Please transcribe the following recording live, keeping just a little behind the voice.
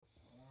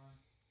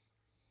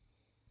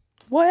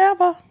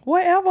Whatever.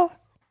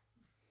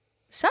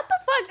 Shut the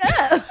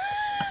fuck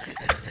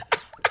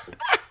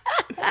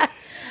up.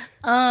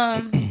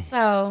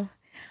 So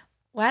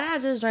why did I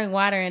just drink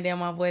water and then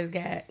my voice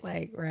got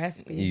like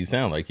raspy? You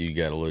sound like you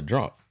got a little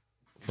drunk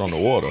from the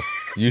water.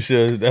 You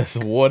sure that's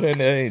water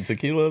and that ain't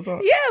tequila or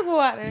something? Yeah, it's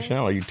water. You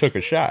sound like you took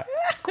a shot.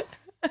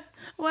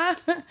 Why?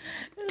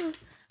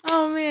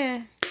 Oh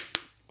man.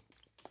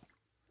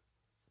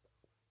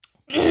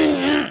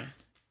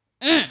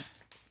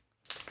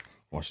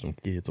 Watch them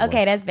kids. Away.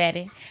 Okay, that's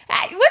better.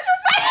 What you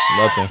say?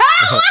 Nothing.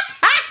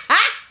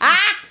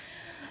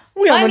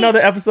 We have another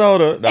episode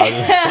of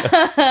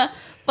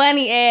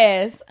funny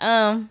ass.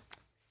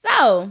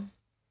 So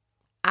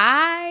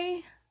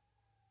I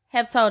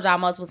have told y'all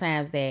multiple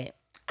times that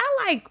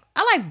I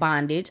like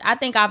bondage. I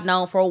think I've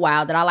known for a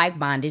while that I like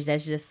bondage.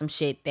 That's just some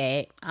shit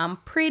that I'm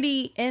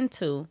pretty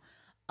into.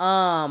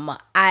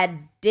 I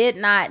did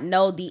not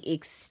know the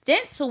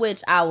extent to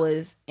which I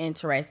was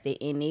interested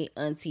in it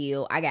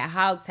until I got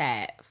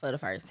hogtied for the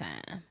first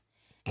time.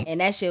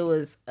 And that shit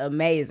was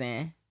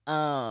amazing.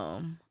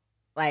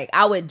 Like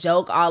I would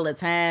joke all the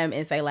time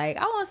and say like,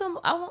 I don't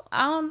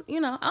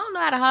know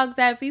how to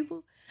hogtie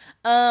people.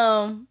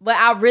 But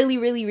I really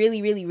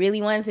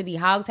wanted to be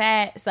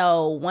hogtied.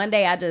 So one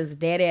day I just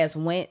dead ass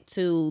went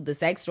to the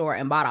sex store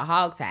and bought a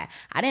hogtie.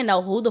 I didn't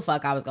know who the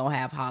fuck I was gonna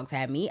have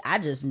hogtie me. I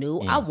just knew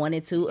I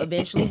wanted to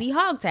eventually be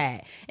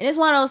hogtied. And it's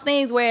one of those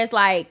things where it's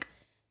like,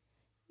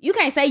 you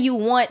can't say you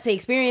want to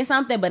experience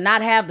something but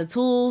not have the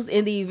tools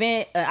in the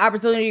event an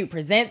opportunity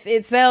presents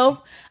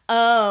itself.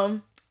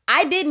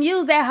 I didn't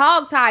use that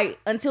hogtie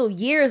until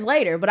years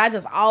later, but I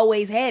just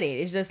always had it.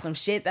 It's just some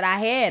shit that I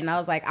had, and I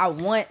was like, I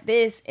want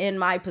this in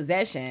my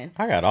possession.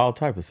 I got all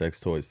type of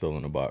sex toys still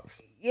in the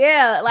box.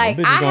 Yeah, like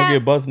bitch is gonna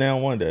get buzzed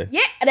down one day.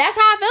 Yeah, that's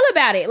how I feel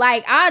about it.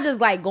 Like I just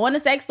like go in the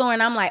sex store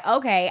and I'm like,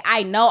 okay,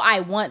 I know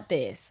I want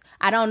this.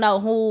 I don't know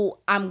who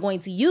I'm going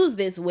to use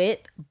this with,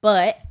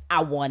 but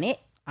I want it.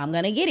 I'm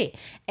gonna get it.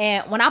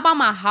 And when I bought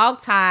my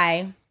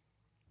hogtie,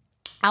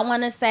 I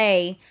want to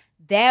say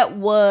that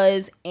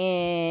was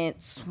in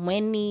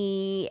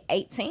 2018.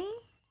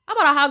 I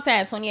bought a hogtie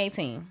in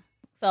 2018.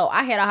 So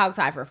I had a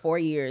hogtie for 4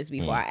 years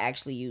before I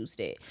actually used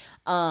it.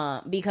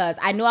 Because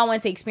I knew I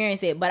wanted to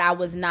experience it, but I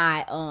was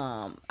not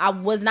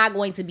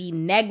going to be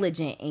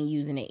negligent in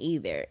using it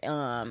either.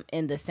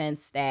 In the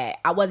sense that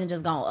I wasn't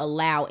just gonna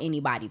allow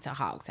anybody to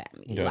hogtie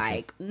me. Gotcha.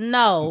 Like,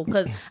 no,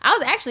 because I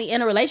was actually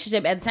in a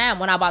relationship at the time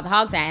when I bought the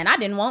hogtie, and I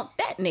didn't want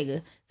that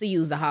nigga to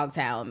use the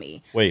hogtie on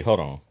me. Wait,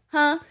 hold on.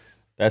 Huh?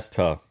 That's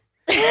tough.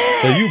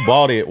 So you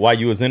bought it while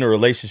you was in a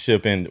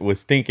relationship and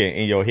was thinking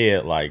in your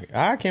head like,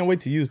 I can't wait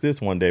to use this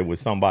one day with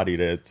somebody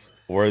that's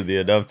worthy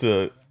enough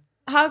to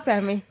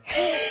hogtie me.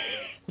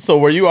 So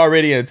were you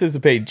already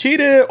anticipating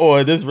cheating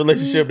or this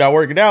relationship not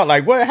working out?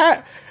 Like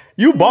what?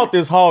 You bought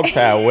this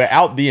hogtie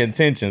without the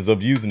intentions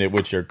of using it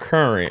with your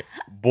current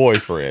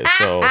boyfriend.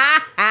 So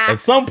at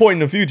some point in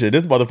the future,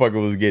 this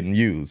motherfucker was getting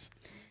used.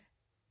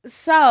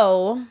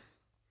 So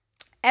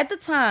at the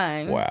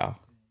time, wow.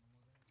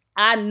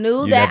 I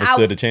knew you that never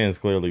stood a chance,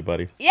 clearly,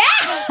 buddy. Yeah,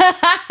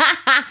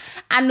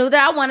 I knew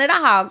that I wanted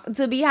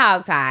to be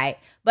hogtied,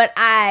 but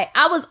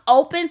I was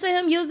open to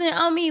him using it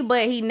on me,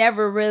 but he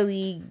never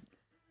really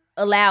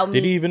allowed me.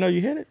 Did he even know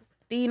you hit it?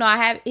 Did you know I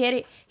have hit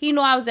it? He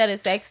knew I was at a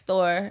sex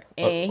store,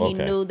 and he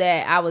knew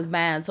that I was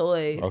buying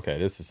toys. Okay,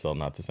 this is so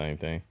not the same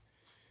thing.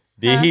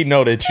 Did he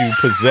know that you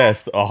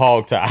possessed a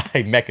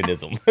hogtie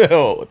mechanism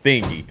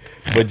thingy,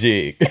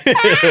 majig?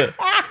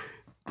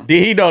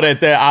 Did he know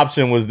that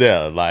option was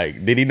there?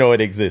 Like, did he know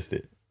it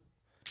existed?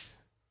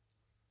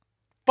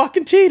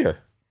 Fucking cheater.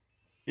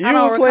 You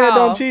were playing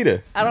on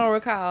cheater. I don't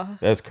recall.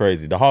 That's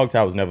crazy. The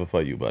hogtie was never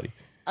for you, buddy.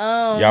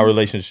 Y'all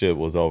relationship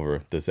was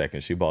over the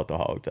second she bought the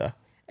hogtie.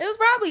 It was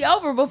probably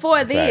over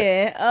before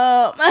then.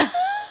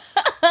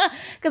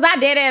 Because I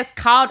dead ass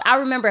called. I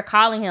remember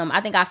calling him.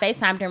 I think I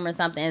FaceTimed him or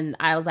something. And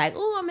I was like,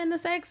 "Oh, I'm in the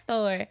sex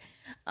store."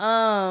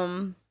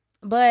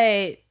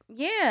 But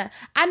yeah,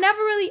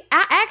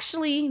 I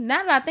actually,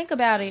 now that I think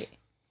about it,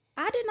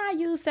 I did not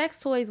use sex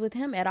toys with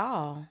him at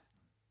all.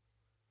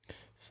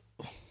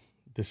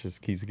 This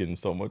just keeps getting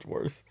so much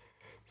worse.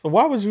 So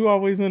why was you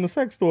always in the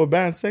sex store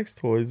buying sex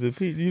toys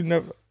if you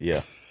never?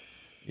 Yeah,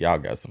 y'all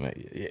got some.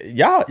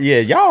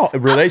 Y'all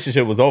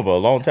relationship was over a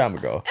long time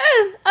ago.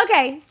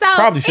 Okay, so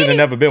probably should have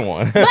never been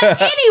one.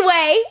 But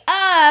anyway,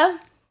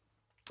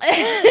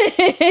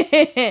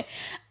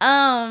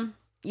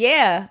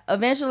 yeah,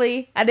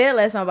 eventually I did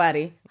let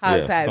somebody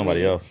hogtie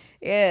somebody me. Else.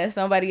 Yeah,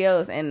 somebody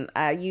else, and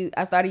I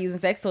started using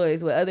sex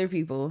toys with other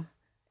people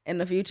in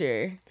the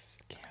future.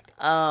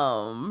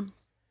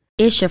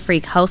 It's your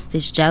freak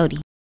hostess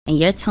Jody, and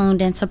you're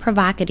tuned into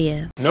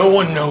Provocative. No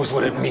one knows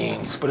what it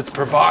means, but it's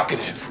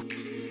provocative.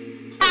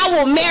 I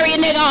will marry a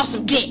nigga off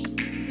some dick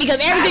because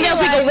everything else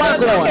we can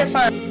work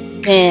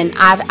on. And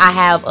I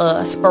have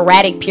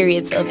sporadic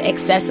periods of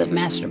excessive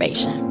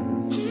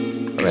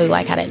masturbation. I really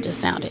like how that just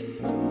sounded.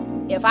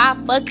 If I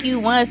fuck you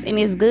once and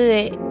it's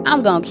good,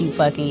 I'm gonna keep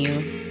fucking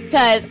you.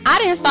 Because I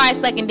didn't start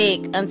sucking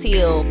dick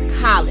until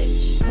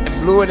college.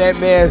 blew in that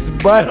man's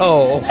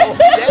butthole.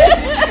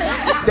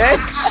 That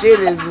shit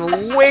is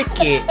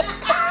wicked.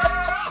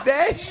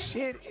 That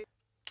shit.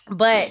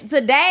 But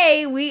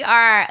today we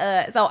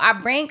are. So I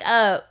bring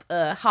up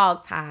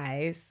hog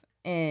ties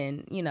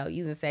and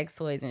using sex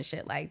toys and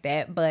shit like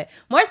that. But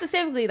more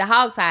specifically, the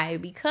hog tie,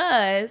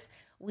 because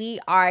we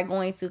are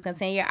going to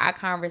continue our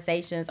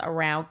conversations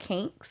around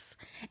kinks.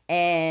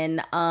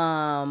 And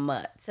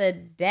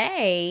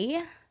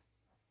today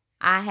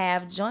I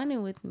have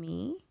joining with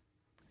me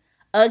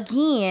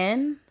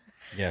again.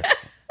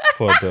 Yes.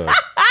 For the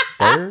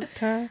third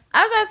time?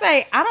 I was going to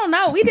say, I don't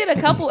know. We did a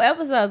couple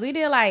episodes. We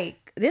did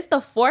this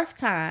the fourth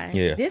time.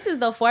 Yeah. This is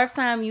the fourth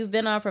time you've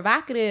been on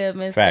Provocative,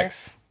 Mr.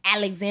 Facts.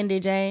 Alexander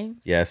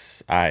James.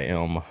 Yes, I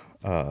am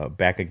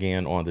back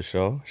again on the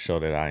show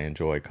that I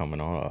enjoy coming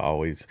on. I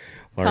always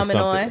learn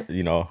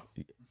something.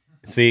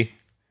 See?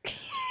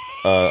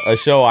 A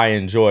show I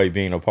enjoy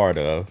being a part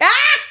of.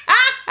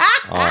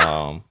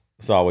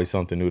 It's always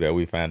something new that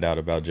we find out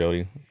about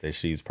Jody, that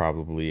she's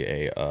probably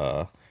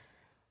a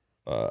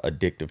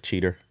addictive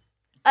cheater.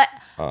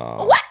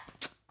 What?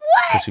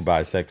 Because she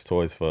buys sex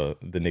toys for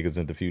the niggas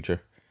in the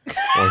future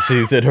when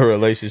she's in a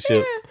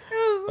relationship.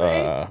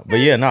 But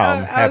yeah, no,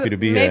 I'm happy to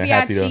be here. Maybe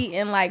I cheat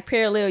in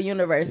parallel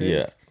universes.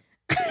 Yeah,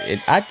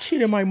 I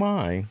cheat in my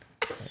mind.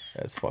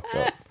 That's fucked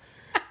up.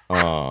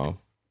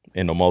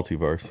 In the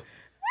multiverse.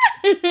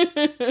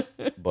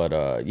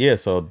 But yeah,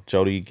 so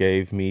Jody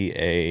gave me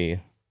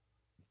a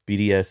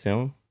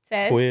BDSM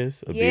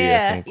quiz.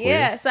 BDSM quiz.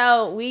 Yeah.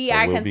 So we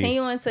are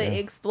continuing to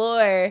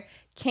explore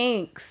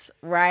kinks,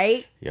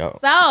 right? Yep.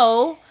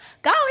 So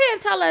go ahead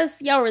and tell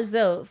us your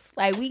results.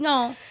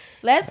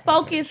 Let's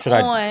focus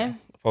on.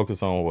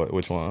 Focus on what?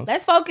 Which ones?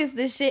 Let's focus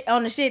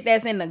on the shit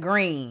that's in the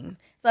green.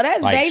 So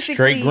that's basically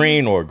straight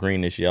green or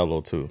greenish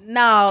yellow too.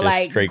 No,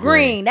 just straight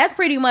green. That's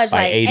pretty much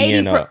 80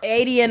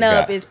 and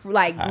up is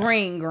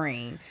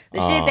green.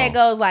 The shit that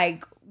goes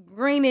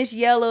greenish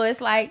yellow,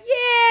 it's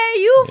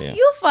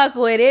you fuck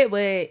with it,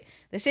 but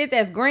the shit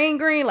that's green,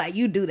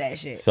 you do that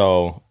shit.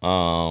 So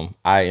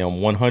I am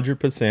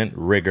 100%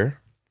 rigger,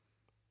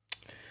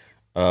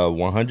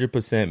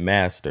 100%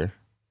 master,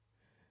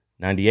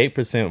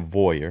 98%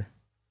 voyeur,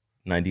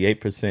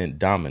 98%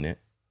 dominant,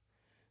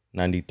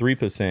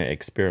 93%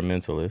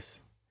 experimentalist,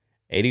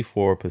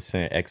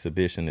 84%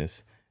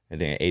 exhibitionist,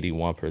 and then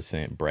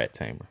 81% brat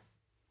tamer.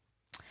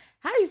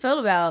 How do you feel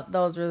about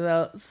those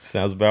results?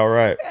 Sounds about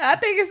right. I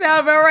think it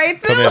sounds about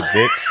right too. Come here,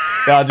 bitch.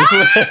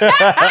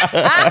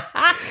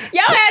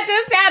 Your head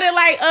just sounded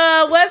like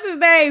what's his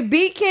name?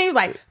 Beat King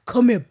was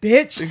come here,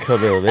 bitch. Come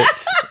here,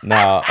 bitch.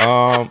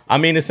 Now, I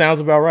mean, it sounds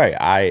about right.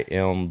 I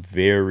am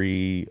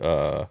very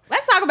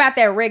Let's talk about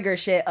that rigor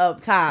shit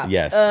up top.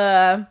 Yes.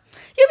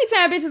 You be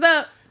tying bitches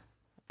up?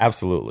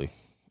 Absolutely.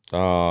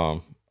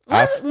 When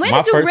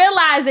did you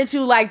realize that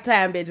you like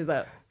tying bitches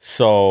up?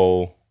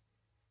 So,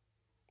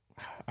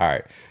 all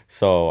right.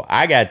 So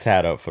I got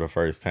tied up for the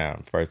first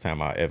time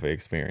I ever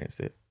experienced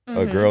it. Mm-hmm.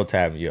 A girl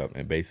tied me up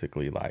and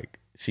basically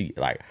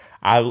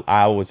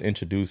I was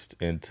introduced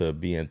into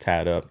being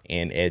tied up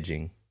and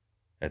edging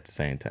at the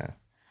same time.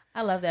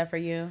 I love that for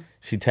you.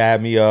 She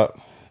tied me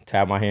up,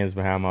 tied my hands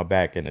behind my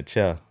back in a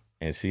chair,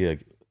 and she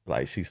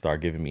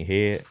started giving me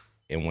head.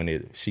 And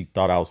when she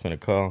thought I was finna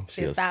come,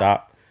 she'll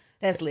stop.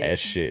 That's lit. That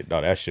shit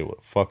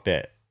fuck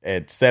that.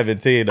 At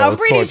 17, that was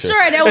torture. I'm pretty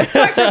sure that was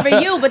torture for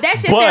you, but that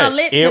shit sound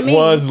lit to me. It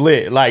was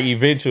lit.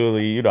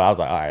 Eventually, I was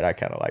like, all right, I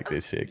kind of like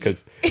this shit.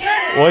 Because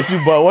once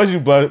you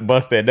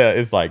bust that nut,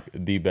 it's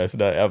the best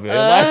nut ever in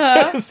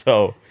life.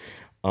 So,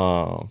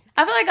 I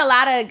feel like a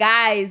lot of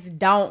guys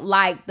don't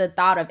like the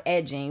thought of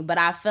edging, but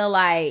I feel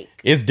like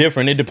it's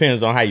different. It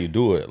depends on how you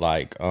do it.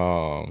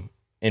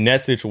 In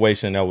that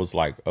situation, that was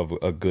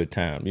a good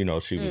time.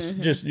 She was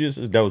just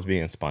that was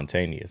being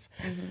spontaneous.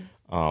 Mm-hmm.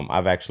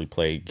 I've actually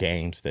played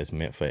games that's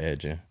meant for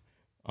edging.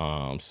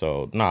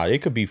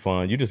 It could be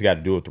fun. You just got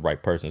to do it with the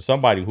right person.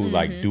 Somebody who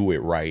do it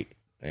right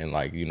and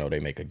they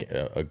make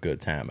a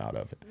good time out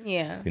of it.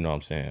 Yeah. You know what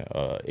I'm saying?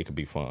 It could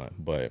be fun.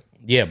 But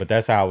yeah, but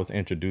that's how I was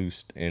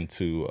introduced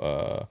into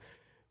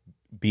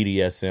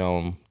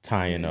BDSM,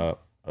 tying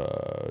up,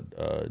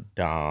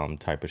 dom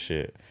type of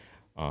shit.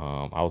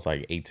 I was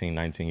 18,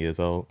 19 years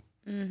old.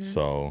 Mm-hmm.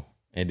 So,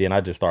 and then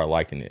I just started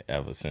liking it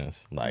ever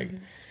since.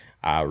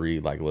 I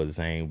read Lil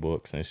Zane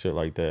books and shit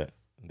like that.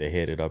 They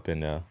had it up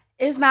in there.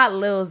 It's not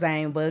Lil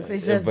Zane books.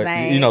 It's just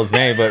Zane.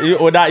 Zane, but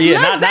not the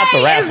rapper.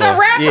 Is the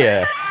rapper.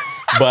 Yeah,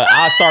 but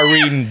I start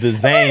reading the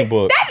Zane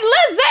books. That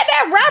Lil Zane,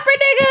 that rapper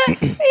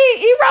nigga,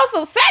 he wrote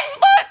some sex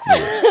books.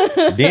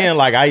 Yeah. Then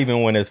I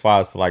even went as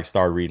far as to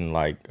start reading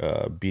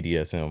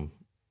BDSM,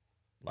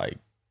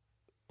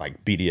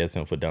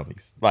 BDSM for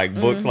dummies,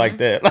 books like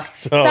that.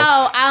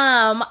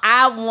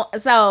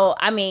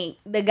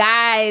 The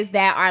guys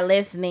that are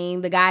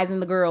listening, the guys and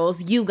the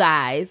girls, you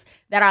guys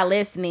that are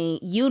listening,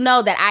 you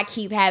know that I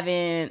keep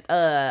having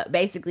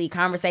basically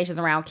conversations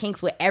around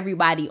kinks with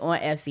everybody on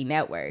FC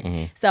Network.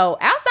 Mm-hmm. So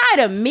outside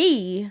of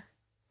me,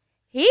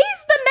 he's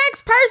the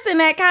next person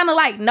that kind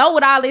of know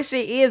what all this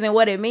shit is and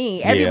what it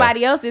means.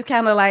 Everybody else is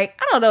kind of I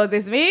don't know what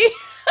this means.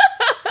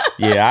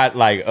 Yeah, I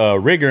like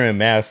rigor and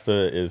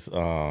master is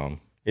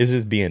it's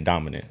just being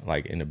dominant,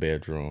 like in the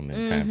bedroom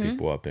and tying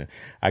people up. And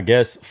I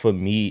guess for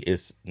me,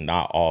 it's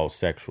not all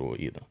sexual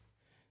either.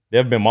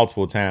 There have been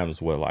multiple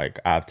times where like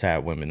I've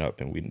tied women up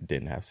and we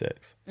didn't have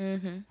sex.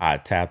 I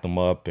tied them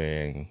up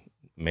and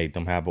made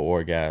them have an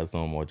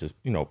orgasm, or just,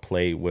 you know,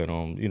 played with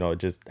them, you know,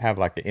 just have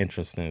like an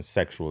interesting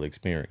sexual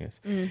experience.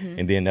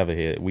 And then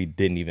we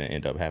didn't even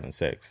end up having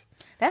sex.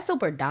 That's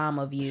super dom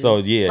of you. So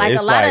yeah, like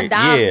it's a lot like, of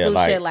doms do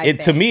like, shit like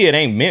that. To me, it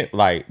ain't meant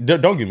like.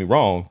 Don't get me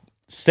wrong.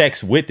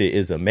 Sex with it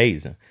is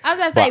amazing. I was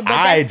about to say, but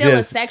that's still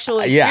a sexual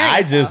experience. Yeah,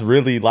 I just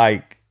really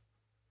like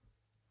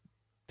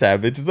tie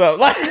bitches up,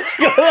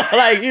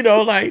 like you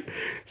know, like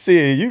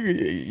shit.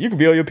 You could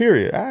be on your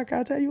period. Can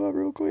I tie you up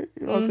real quick?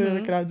 You know what I'm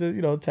saying? Can I just,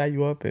 you know, tie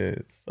you up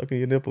and suck in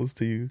your nipples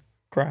till you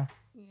cry?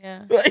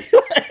 Yeah.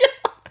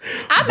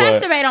 I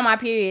masturbate on my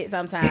period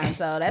sometimes,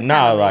 so that's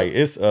like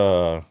it's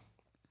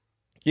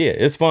yeah,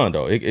 it's fun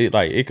though.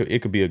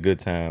 It could be a good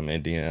time,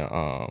 and then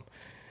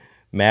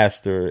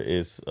master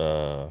is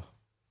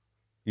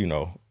you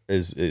know,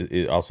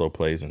 it also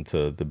plays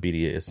into the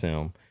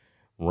BDSM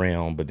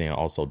realm, but then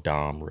also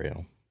dom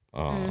realm.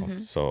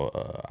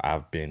 So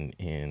I've been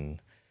in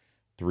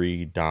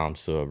 3 dom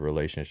sub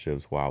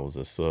relationships where I was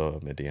a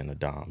sub and then a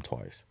dom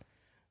twice,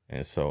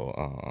 and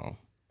so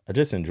I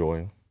just enjoy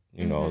them.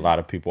 You know, a lot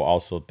of people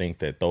also think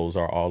that those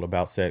are all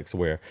about sex,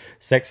 where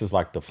sex is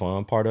like the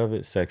fun part of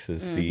it. Sex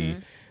is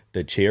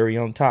the cherry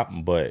on top,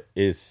 but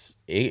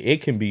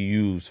it can be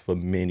used for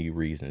many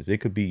reasons.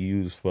 It could be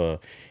used for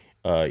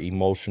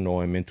emotional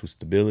and mental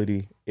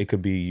stability. It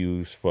could be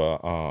used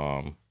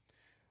for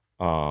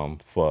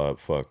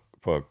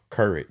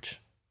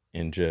courage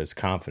and just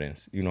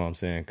confidence. You know what I'm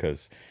saying?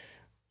 Because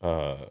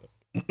a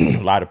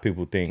lot of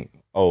people think,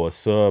 oh, a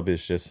sub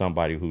is just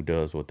somebody who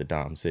does what the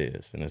dom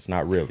says, and it's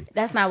not really.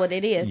 That's not what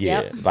it is.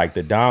 Yeah, like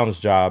the dom's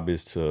job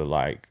is to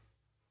like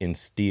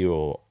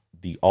instill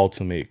the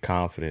ultimate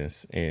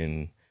confidence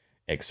and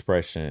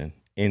expression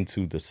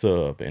into the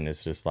sub, and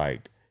it's just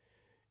like,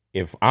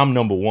 if I'm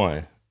number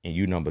 1 and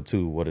you number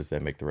 2, what does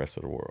that make the rest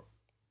of the world?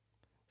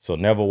 So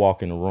never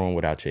walk in the room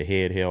without your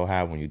head held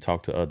high. When you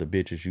talk to other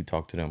bitches, you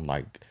talk to them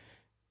like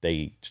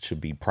they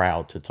should be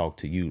proud to talk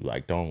to you.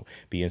 Like, don't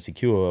be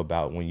insecure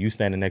about when you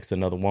standing next to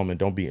another woman.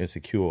 Don't be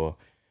insecure.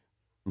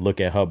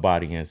 Look at her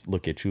body and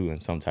look at you in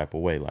some type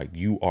of way. Like,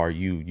 you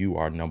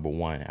are number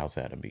 1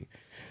 outside of me.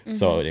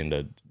 So in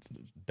the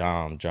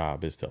dom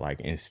job is to like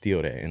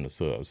instill that in the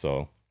sub.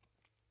 So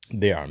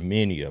there are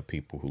many of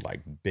people who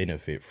like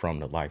benefit from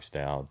the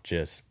lifestyle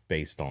just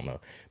based on a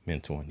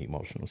mental and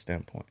emotional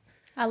standpoint.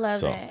 I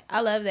love that. I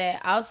love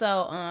that.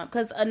 Also,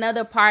 because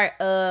another part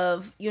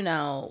of, you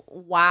know,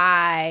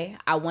 why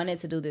I wanted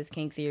to do this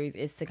kink series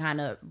is to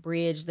kind of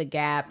bridge the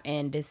gap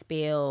and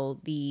dispel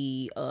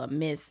the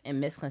myths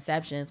and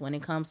misconceptions when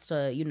it comes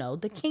to, you know,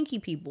 the kinky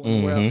people in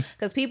the world.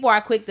 Because people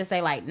are quick to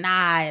say like,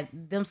 nah,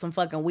 them some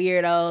fucking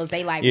weirdos.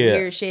 They like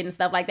weird shit and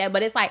stuff like that.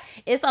 But it's like,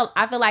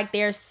 I feel like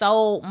there's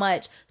so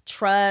much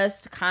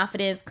trust,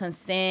 confidence,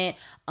 consent,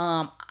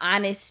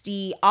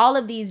 honesty, all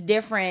of these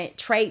different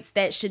traits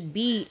that should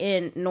be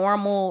in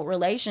normal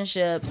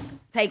relationships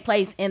take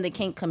place in the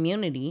kink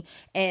community.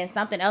 And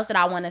something else that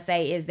I want to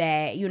say is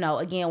that, you know,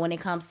 again, when it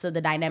comes to the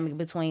dynamic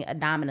between a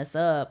dom and a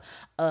sub,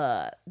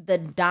 the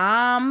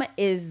dom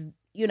is,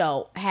 you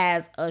know,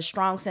 has a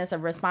strong sense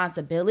of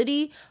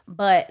responsibility,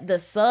 but the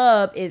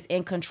sub is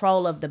in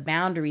control of the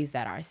boundaries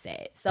that are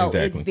set. So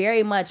it's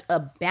very much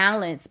a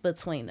balance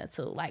between the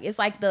two. Like, it's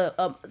like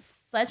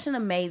such an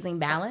amazing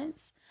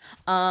balance.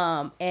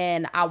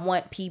 And I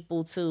want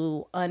people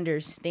to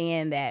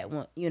understand that,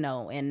 you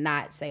know, and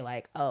not say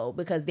like, oh,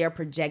 because they're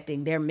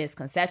projecting their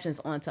misconceptions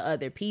onto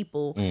other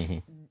people,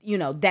 you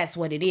know, that's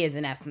what it is.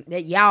 And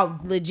that y'all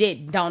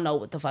legit don't know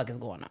what the fuck is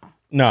going on.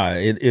 Nah,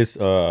 it's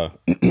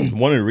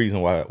one of the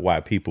reasons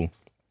why people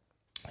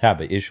have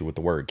an issue with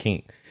the word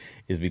kink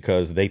is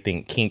because they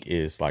think kink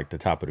is like the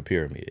top of the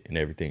pyramid and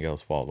everything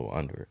else follow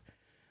under it.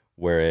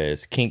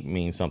 Whereas kink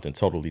means something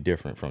totally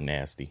different from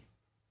nasty.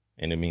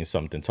 And it means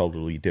something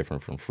totally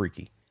different from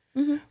freaky.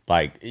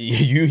 Like,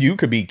 you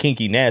could be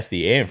kinky,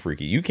 nasty, and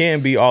freaky. You can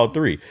be all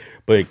 3.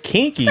 But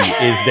kinky is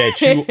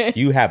that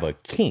you have a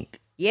kink.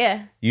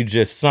 Yeah. You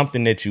just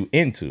something that you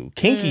into.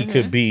 Kinky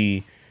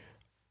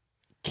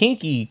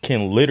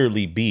can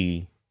literally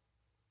be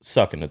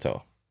sucking a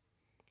toe.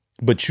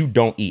 But you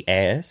don't eat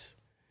ass.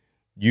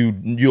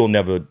 You'll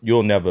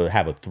never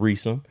have a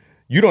threesome.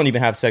 You don't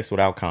even have sex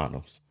without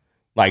condoms.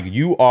 Like,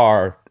 you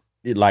are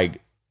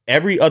like,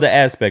 every other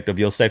aspect of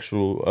your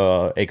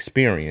sexual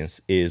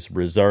experience is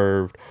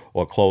reserved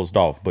or closed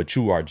off, but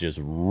you are just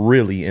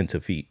really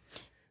into feet.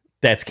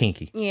 That's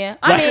kinky. Yeah,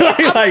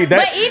 I mean,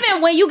 but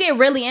even when you get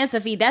really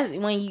into feet, that's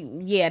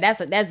when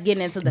that's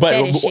getting into the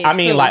fetish shit. I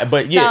mean, too. like,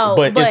 but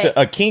it's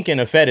a kink and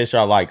a fetish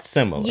are like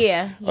similar.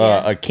 Yeah.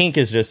 A kink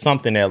is just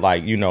something that,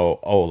 like, you know,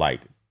 oh,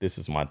 like, this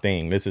is my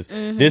thing. This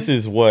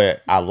is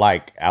what I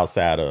like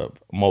outside of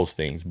most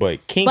things.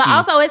 But kinky, but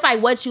also it's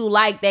like what you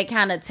like that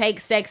kind of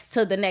takes sex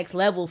to the next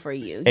level for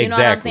you. You know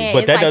what I'm saying?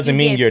 But it's that like doesn't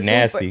mean you're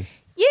nasty.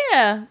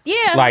 Yeah.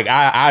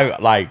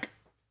 Like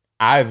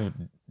I've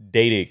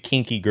dated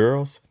kinky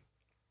girls,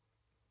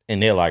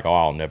 and they're like, "Oh,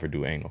 I'll never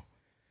do anal."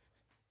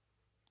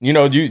 You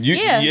know,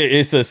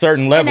 it's a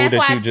certain level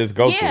that you just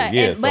go to.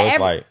 Yeah, so it's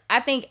like, I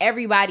think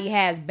everybody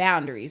has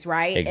boundaries,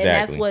 right? Exactly.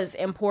 And that's what's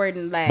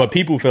important. Like, but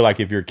people feel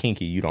like if you're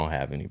kinky, you don't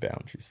have any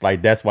boundaries.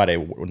 Like that's why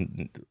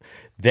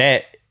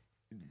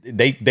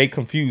they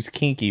confuse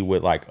kinky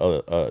with like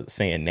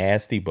saying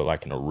nasty, but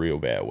like in a real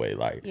bad way.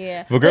 Like,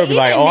 if a girl be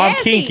like, "Oh, nasty,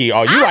 I'm kinky,"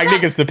 oh, you like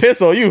niggas to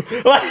piss on you.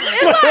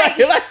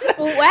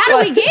 How do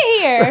we get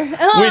here?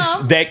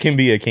 Which that can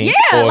be a kink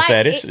or a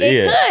fetish.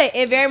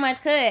 It very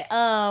much could.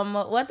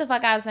 What the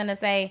fuck I was gonna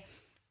say?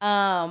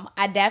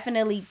 I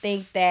definitely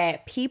think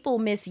that people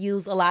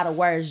misuse a lot of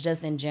words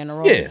just in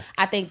general. Yeah.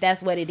 I think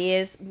that's what it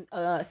is.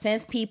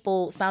 Since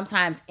people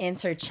sometimes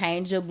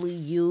interchangeably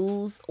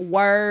use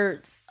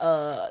words,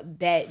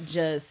 that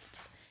just,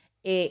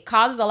 it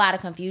causes a lot of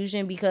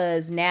confusion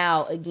because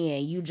now,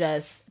 again, you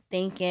just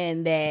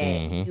thinking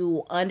that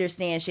you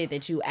understand shit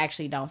that you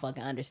actually don't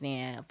fucking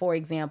understand. For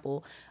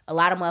example, a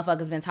lot of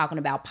motherfuckers been talking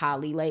about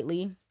poly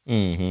lately.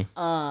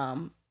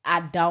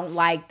 I don't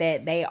like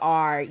that they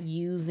are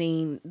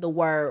using the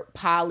word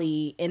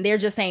poly and they're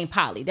just saying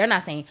poly. They're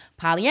not saying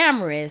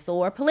polyamorous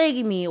or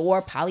polygamy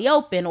or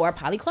polyopen or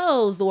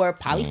polyclosed or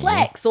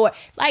polyflex or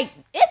like,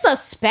 it's a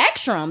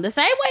spectrum. The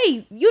same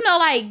way, you know,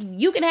 like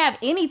you can have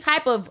any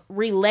type of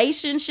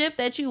relationship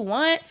that you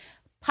want.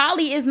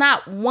 Poly is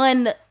not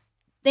one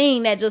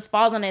thing that just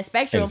falls on that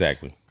spectrum.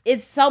 Exactly.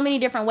 It's so many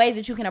different ways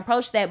that you can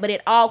approach that, but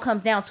it all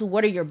comes down to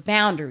what are your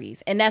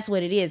boundaries? And that's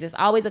what it is. It's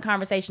always a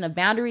conversation of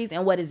boundaries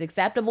and what is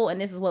acceptable, and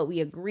this is what we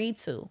agree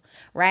to,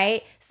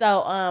 right?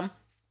 So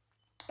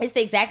it's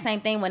the exact same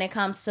thing when it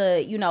comes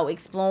to, you know,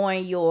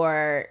 exploring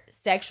your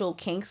sexual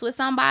kinks with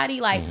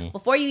somebody. Like,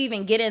 before you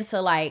even get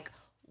into, like,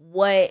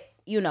 what,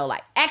 you know,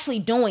 like actually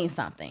doing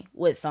something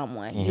with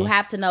someone, you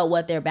have to know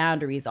what their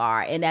boundaries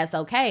are, and that's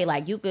okay.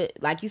 Like, you could,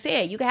 like you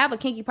said, you could have a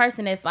kinky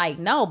person that's like,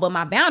 no, but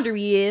my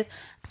boundary is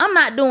I'm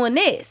not doing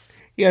this.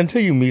 Yeah,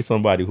 until you meet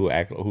somebody who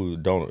act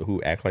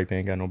like they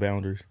ain't got no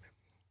boundaries,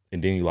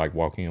 and then you like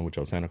walk in with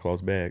your Santa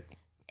Claus bag,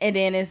 and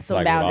then it's some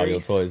like boundaries,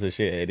 with all your toys and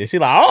shit. And then she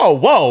like, oh,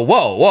 whoa,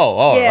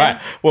 right.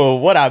 Well,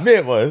 what I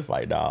meant was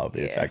like, nah,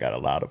 bitch, I got a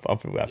lot of. I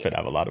finna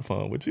have a lot of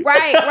fun with you.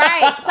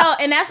 Right. So,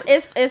 and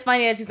it's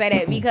funny that you say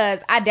that because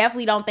I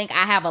definitely don't think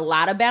I have a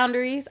lot of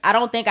boundaries. I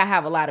don't think I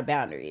have a lot of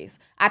boundaries.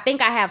 I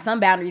think I have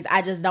some boundaries.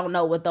 I just don't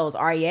know what those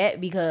are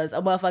yet because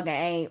a motherfucker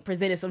ain't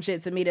presented some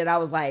shit to me that I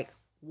was like,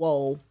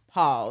 whoa,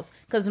 pause.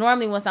 Because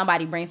normally when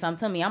somebody brings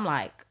something to me, I'm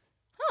like,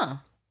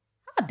 I'll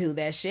do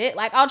that shit.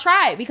 Like, I'll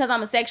try it because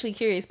I'm a sexually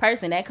curious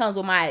person. That comes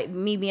with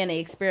me being an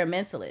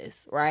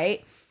experimentalist,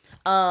 right?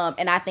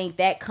 And I think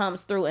that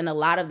comes through in a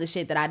lot of the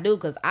shit that I do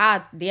because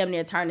I damn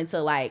near turn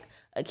into like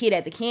a kid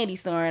at the candy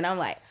store and I'm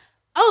like,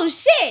 oh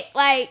shit,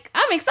 like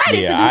I'm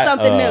excited to do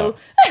something new.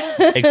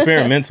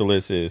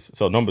 Experimentalist is,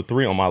 so number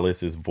 3 on my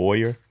list is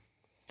voyeur.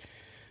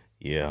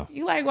 Yeah.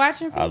 You like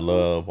watching people? I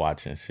love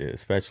watching shit,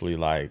 especially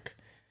like,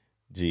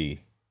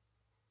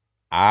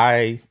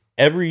 every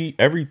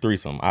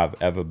threesome I've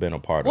ever been a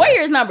part of.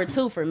 Voyeur is number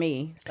 2 for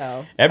me.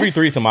 So every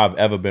threesome I've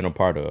ever been a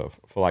part of,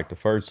 for like the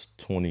first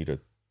 20 to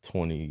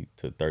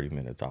 30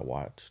 minutes I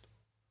watched.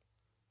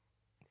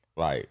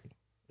 Like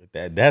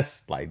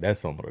that's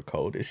some of the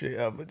coldest shit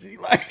ever.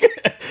 Like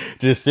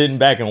just sitting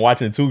back and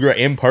watching 2 girls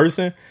in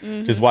person,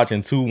 just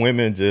watching 2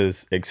 women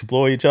just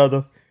explore each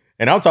other.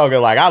 And I'm talking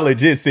like I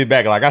legit sit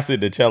back, like I sit in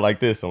the chair like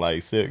this and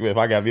like sit. If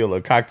I got me a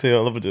little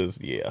cocktail, I'm just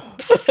a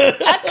cocktail.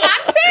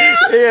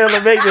 Yeah,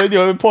 like make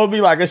pour me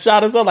like a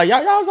shot or something. Like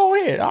y'all go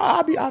ahead.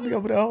 I'll be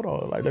over there. Hold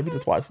on, like let me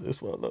just watch this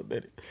for a little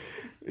minute.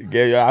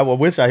 Yeah, I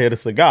wish I had a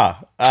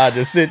cigar. I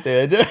just sit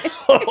there and just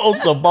on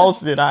some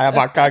bullshit. I have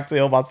my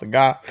cocktail, my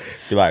cigar.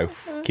 Be like,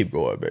 keep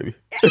going, baby.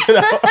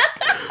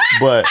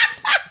 But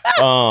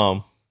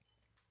I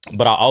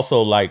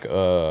also like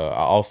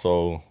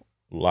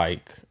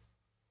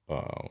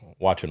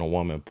watching a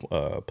woman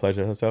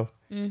pleasure herself.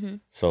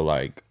 So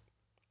like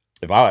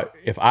if I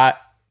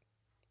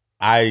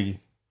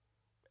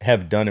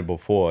have done it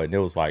before and it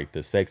was like the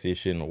sexiest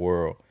shit in the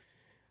world,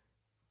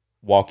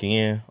 walk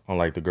in on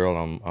like the girl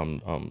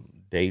I'm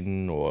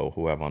dating or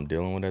whoever I'm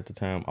dealing with at the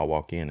time, I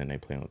walk in and they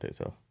playing with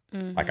themselves.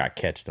 Like I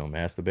catch them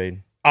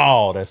masturbating.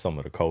 Oh, that's some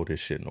of the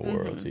coldest shit in the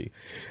world, G.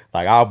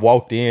 Like I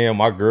walked in,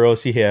 my girl,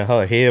 she had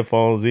her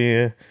headphones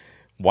in,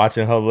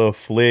 watching her little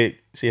flick.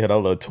 She had her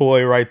little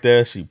toy right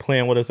there. She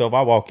playing with herself.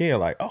 I walk in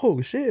like, oh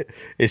shit.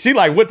 And she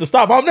like went to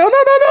stop. I'm no.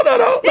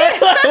 Don't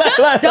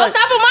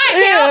stop on my account.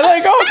 Yeah,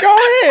 like go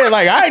ahead.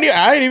 Like I ain't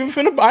even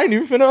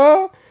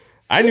finna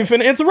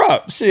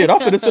interrupt. Shit, I'm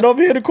finna sit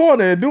over here in the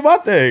corner and do my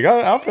thing.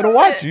 I'm finna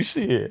watch you.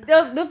 Shit.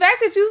 The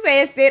fact that you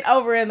said sit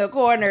over in the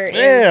corner.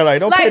 Yeah,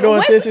 like don't pay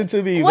no attention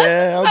to me,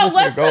 man.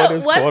 What's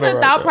the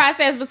thought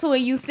process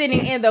between you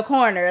sitting in the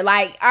corner?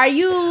 Like, are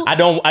you?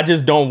 I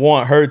just don't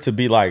want her to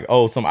be like,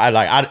 oh, I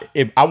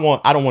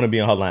don't want to be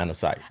in her line of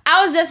sight.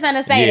 I was just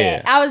gonna say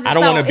that. I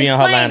don't want to be in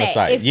her line of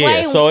sight.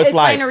 So it's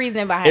like the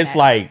reason behind it's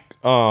like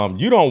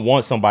you don't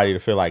want somebody to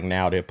feel like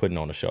now they're putting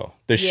on a show.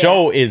 The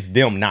show is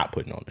them not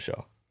putting on the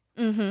show.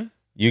 Mm-hmm.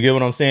 You get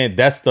what I'm saying?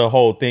 That's the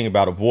whole thing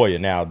about a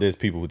voyeur. Now, there's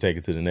people who take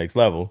it to the next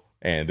level,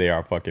 and they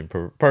are fucking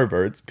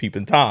perverts,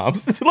 peeping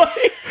toms.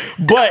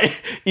 But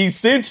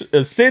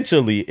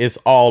essentially, it's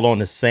all on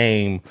the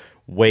same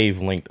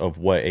wavelength of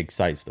what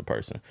excites the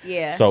person.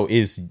 Yeah. So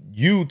it's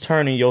you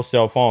turning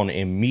yourself on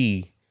and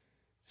me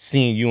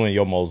seeing you in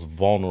your most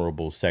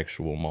vulnerable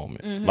sexual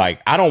moment. Mm-hmm.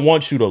 Like, I don't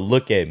want you to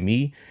look at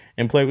me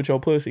and play with your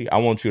pussy. I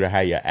want you to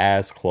have your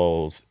ass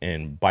closed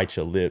and bite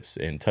your lips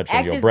and touch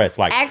on your breast.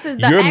 Like,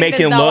 you're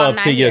making love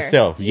to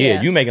yourself.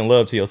 Yeah, you making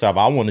love to yourself.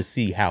 I want to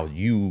see how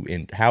you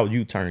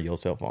turn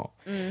yourself on.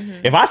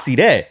 Mm-hmm. If I see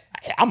that,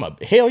 I'm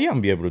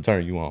gonna be able to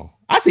turn you on.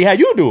 I see how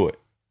you do it.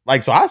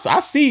 Like, so I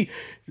see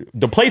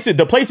the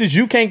places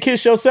you can't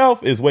kiss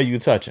yourself is where you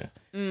touching.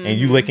 Mm-hmm. And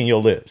you licking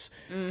your lips.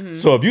 Mm-hmm.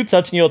 So if you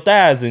touching your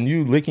thighs and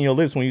you licking your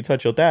lips when you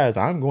touch your thighs,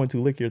 I'm going to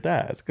lick your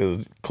thighs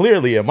because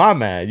clearly in my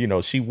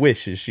mind, she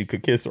wishes she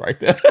could kiss right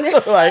there.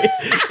 Like,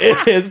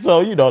 and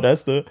so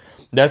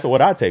that's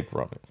what I take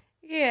from it.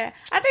 Yeah,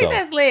 I think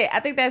that's lit. I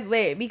think that's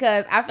lit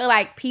because I feel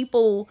like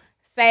people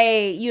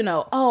say,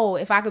 oh,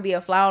 if I could be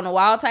a fly on the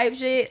wall type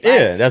shit. Like,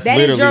 yeah, that's that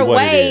literally is your what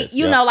way. it is.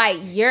 You know, like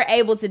you're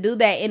able to do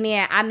that, and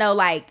then I know,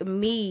 like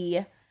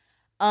me,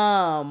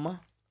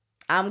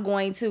 I'm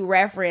going to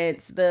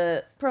reference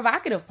the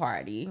provocative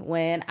party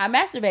when I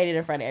masturbated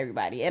in front of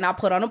everybody and I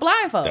put on a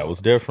blindfold. That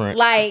was different.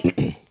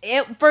 Like,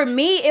 for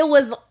me, it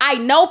was, I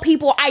know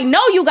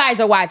you guys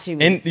are watching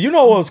me. And you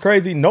know what was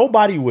crazy?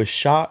 Nobody was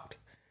shocked.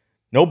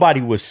 Nobody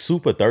was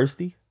super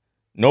thirsty.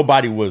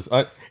 Nobody was,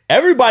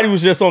 everybody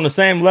was just on the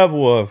same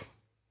level of,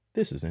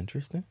 this is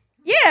interesting.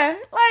 Yeah,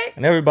 like,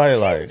 and everybody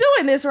she's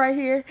doing this right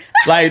here.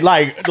 like,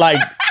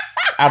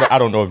 I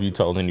don't know if you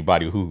told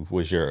anybody who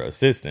was your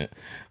assistant.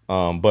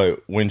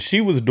 But when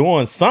she was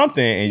doing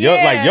something and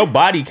your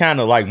body kind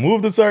of like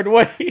moved a certain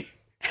way, me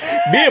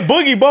and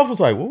Boogie both was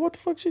like, well, what the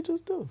fuck she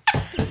just do?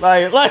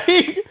 Like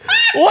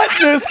what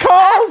just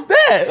caused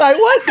that? Like,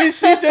 what did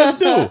she just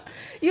do?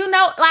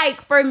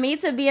 Like for me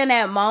to be in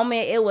that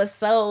moment, it was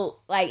so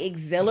like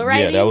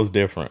exhilarating. Yeah, that was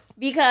different.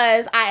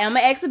 Because I am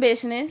an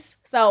exhibitionist.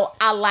 So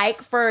I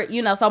like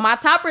so my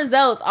top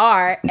results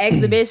are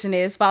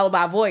exhibitionist followed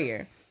by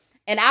voyeur.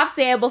 And I've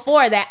said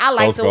before that I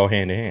like to go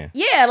hand in hand.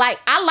 Yeah, like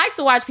I like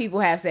to watch people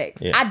have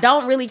sex. Yeah. I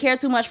don't really care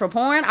too much for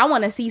porn. I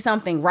want to see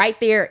something right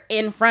there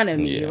in front of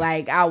me. Yeah.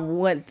 Like I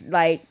want,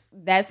 like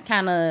that's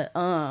kind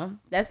of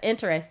that's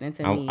interesting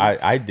to me.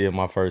 I did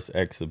my first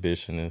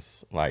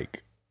exhibitionist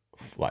like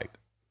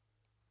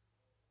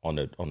on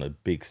a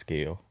big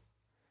scale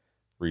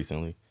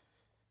recently.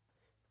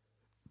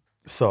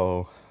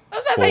 So I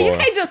was gonna say, you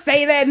can't just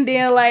say that and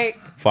then like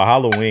for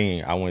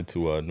Halloween I went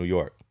to New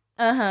York.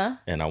 Uh-huh.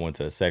 And I went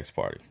to a sex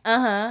party.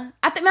 Uh-huh.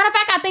 Matter of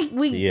fact, I think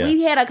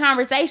we had a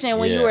conversation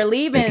when you were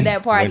leaving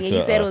that party and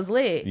you said it was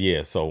lit.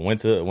 Yeah, so went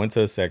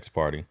to a sex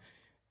party.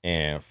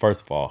 And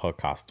first of all, her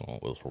costume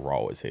was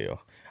raw as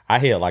hell. I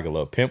had like a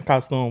little pimp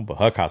costume, but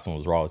her costume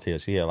was raw as hell.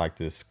 She had like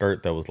this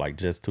skirt that was like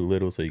just too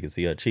little so you could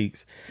see her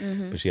cheeks.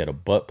 Mm-hmm. But she had a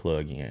butt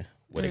plug in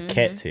with a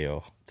cat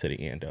tail to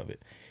the end of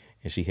it.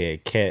 And she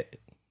had cat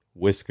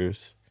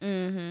whiskers.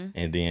 Mm-hmm.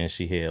 And then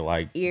she had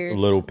like ears,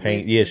 little paint.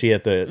 Whiskers. Yeah, she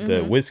had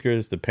the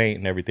whiskers, the paint,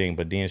 and everything.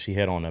 But then she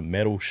had on a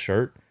metal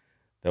shirt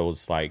that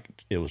was like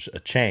it was a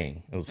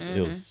chain. It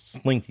was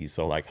slinky,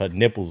 so like her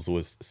nipples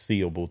was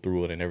seeable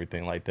through it and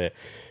everything like that.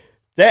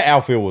 That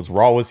outfit was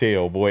raw as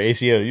hell, boy. And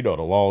she had the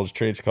long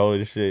trench coat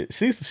and shit.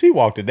 She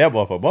walked in that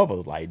motherfucker. Mother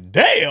was like,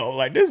 damn,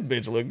 like this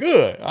bitch look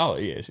good. Oh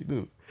yeah, she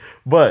do.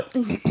 But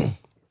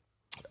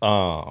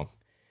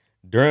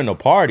during the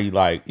party,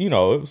 like it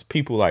was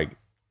people like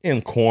in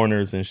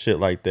corners and shit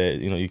like that.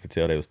 You could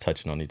tell they was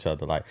touching on each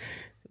other.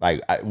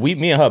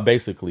 Me and her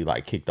basically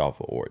like kicked off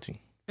an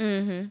orgy.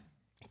 Mm-hmm.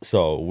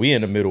 So we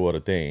in the middle of the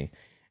thing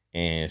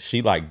and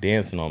she like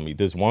dancing on me.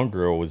 This one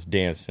girl was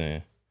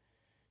dancing.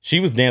 She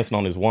was dancing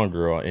on this one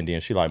girl and then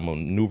she like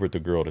maneuvered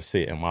the girl to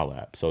sit in my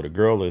lap. So the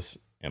girl is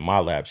in my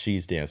lap.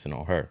 She's dancing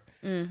on her.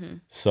 Mm-hmm.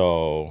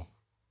 So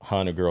her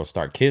and the girl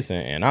start kissing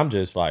and I'm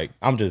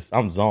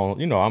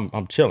zoned.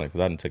 I'm chilling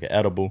because I didn't take an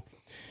edible.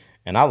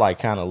 And I like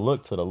kind of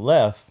looked to the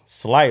left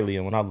slightly,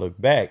 and when I looked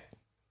back,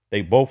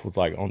 they both was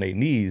like on their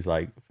knees,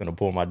 like finna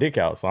pull my dick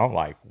out. So I'm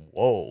like,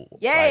 whoa,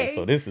 yay! Like,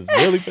 so this is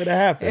really finna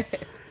happen,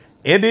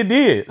 and it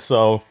did.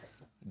 So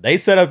they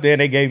set up there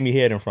and they gave me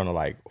head in front of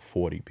like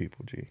 40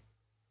 people. G,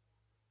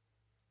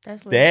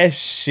 that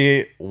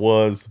shit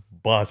was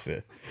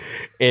busting.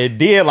 And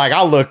then like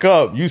I look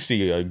up, you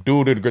see a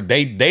dude,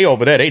 they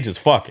over there, they just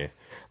fucking.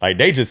 Like,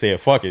 they just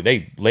said, fuck it.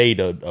 They laid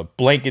a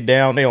blanket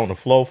down. They on the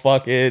floor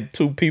fucking.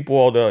 Two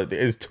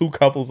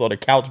couples on the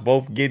couch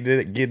both getting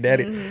at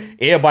it. Mm-hmm.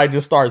 Everybody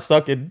just started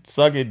sucking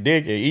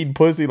dick and eating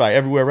pussy like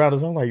everywhere around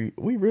us. I'm like,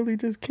 we really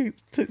just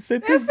set this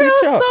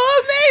bitch up. So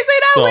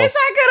amazing. I wish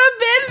I could have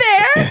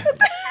been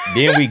there.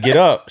 Then we get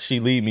up.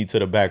 She lead me to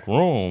the back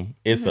room.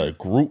 It's a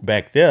group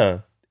back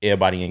there.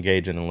 Everybody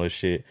engaging in little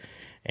shit.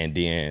 And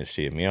then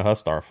shit, me and her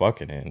start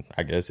fucking, and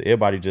I guess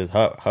everybody just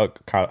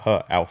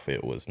her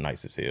outfit was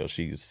nice as hell.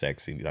 She's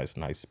sexy,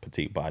 nice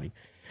petite body.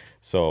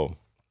 So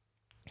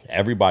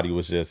everybody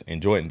was just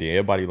enjoying it.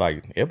 Everybody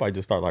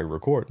just started like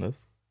recording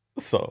us.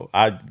 So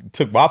I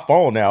took my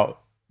phone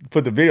out,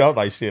 put the video. I was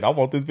like, shit, I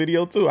want this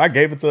video too. I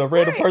gave it to a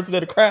random person in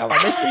the crowd.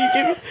 Like, make sure you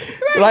give me.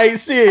 Like,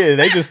 shit.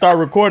 They just start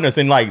recording us.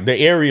 And like the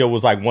area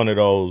was like one of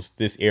those,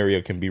 this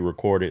area can be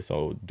recorded.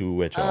 So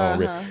do at your own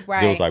risk. Right.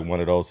 So it was like one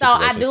of those So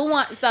situations. I do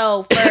want,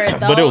 so for those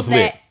But it was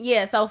lit.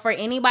 so for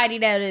anybody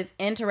that is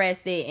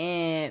interested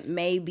in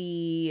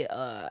maybe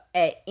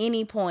at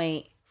any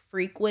point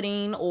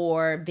frequenting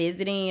or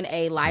visiting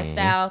a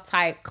lifestyle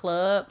type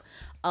club,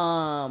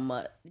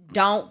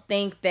 don't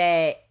think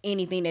that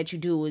anything that you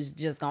do is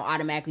just gonna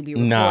automatically be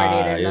recorded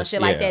or no shit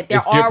like that. There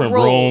it's are different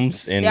rules.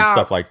 rooms and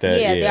stuff like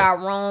that. Yeah, there are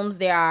rooms,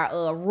 there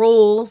are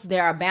rules,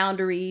 there are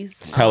boundaries.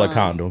 It's hella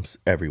condoms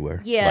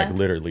everywhere. Yeah. Like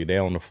literally, they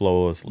on the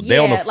floors. They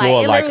on the it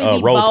floor like literally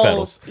be rose bowls.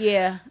 petals.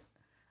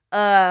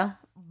 Yeah.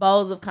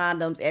 Bowls of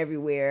condoms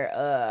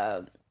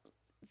everywhere.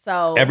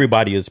 So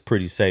Everybody is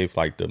pretty safe.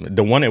 Like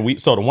the one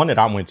that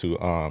I went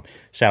to,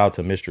 shout out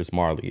to Mistress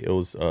Marley. It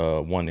was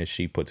one that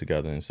she put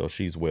together, and so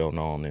she's well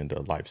known in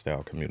the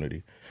lifestyle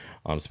community,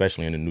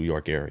 especially in the New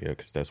York area,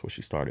 because that's where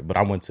she started. But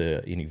I went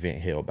to an event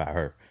held by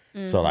her.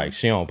 So like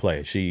she don't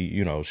play.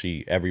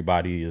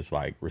 Everybody is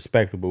like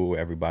respectable.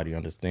 Everybody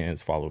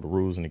understands, follow the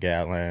rules and the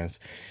guidelines.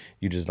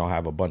 You just don't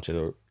have a bunch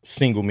of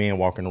single men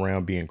walking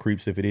around being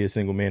creeps. If it is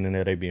single men in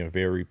there, they being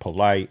very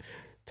polite,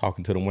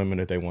 talking to the women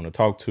that they want to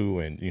talk to,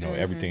 and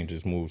everything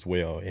just moves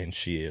well and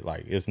shit.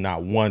 Like it's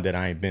not one that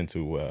I ain't been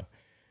to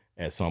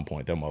at some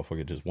point that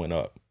motherfucker just went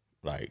up.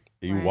 Like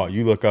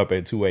you look up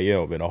at 2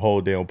 a.m. and a whole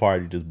damn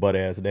party just butt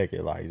ass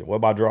naked. Like, what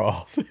my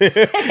draws?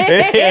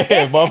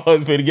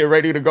 Motherfuckers finna get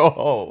ready to go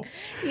home.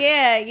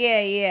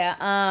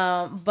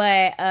 Yeah.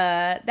 But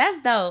that's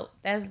dope.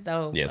 That's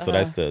dope. Yeah, so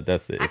that's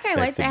the I can't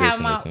wait to have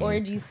my exhibitionist and-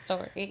 orgy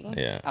story.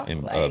 Yeah, I'm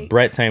and like-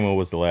 Brett Tamer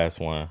was the last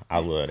one. I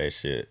love that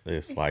shit.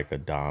 It's like a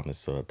dom and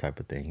sub type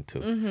of thing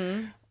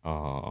too.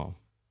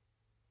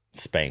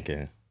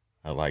 Spanking,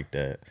 I like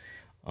that.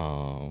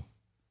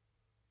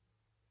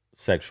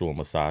 Sexual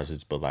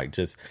massages, but like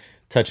just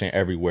touching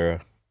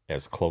everywhere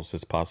as close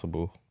as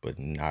possible, but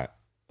not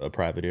a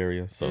private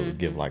area. So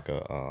give like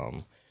a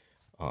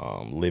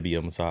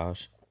Libya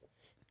massage,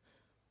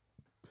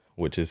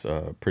 which is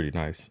pretty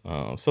nice.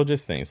 So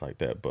just things like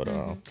that. But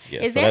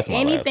yeah. Is so there that's my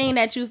last anything one.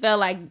 that you felt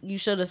like you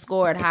should have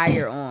scored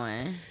higher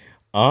on?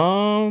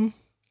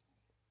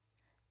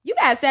 You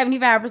got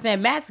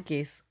 75%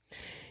 masochist.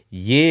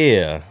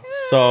 Yeah.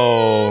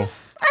 So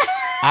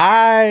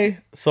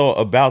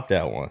about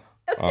that one.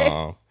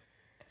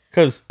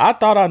 Cause I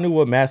thought I knew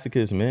what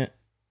masochist meant.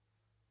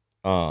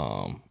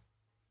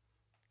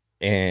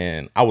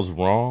 And I was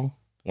wrong.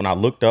 When I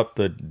looked up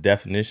the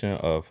definition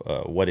of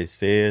what it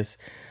says,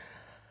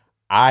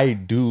 I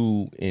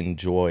do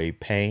enjoy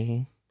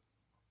pain,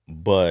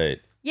 but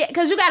Yeah,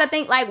 because you got to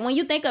think, like, when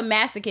you think of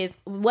masochist,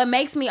 what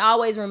makes me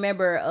always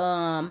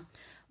remember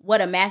what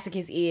a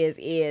masochist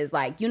is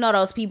like, you know,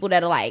 those people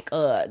that are like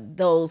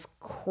those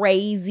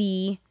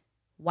crazy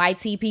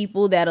YT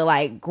people that are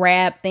like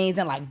grab things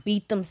and like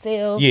beat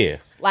themselves. Yeah.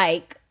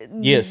 Like.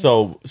 Yeah,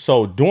 so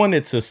doing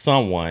it to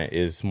someone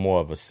is more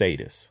of a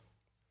sadist.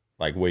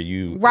 Like where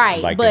you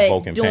like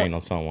invoking pain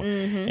on someone.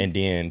 And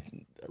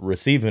then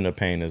receiving the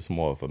pain is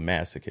more of a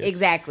masochist.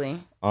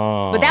 Exactly.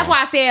 But that's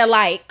why I said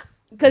like,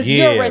 because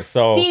you're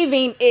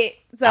receiving it.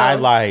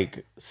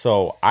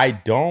 So I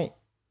don't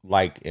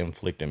like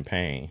inflicting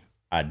pain.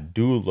 I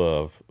do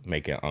love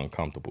making it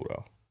uncomfortable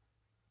though.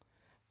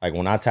 Like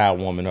when I tie a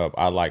woman up,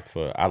 I like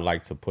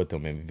to put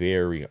them in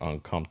very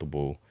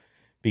uncomfortable,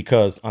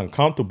 because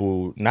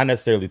uncomfortable, not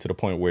necessarily to the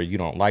point where you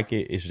don't like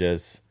it. It's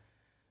just,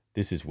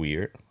 this is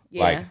weird.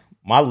 Yeah. Like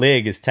my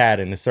leg is tied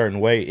in a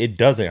certain way. It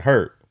doesn't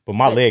hurt, but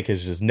my leg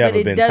has just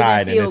never been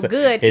tied. It doesn't feel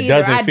good. It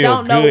doesn't feel I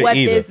don't know good what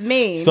either. this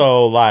means.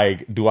 So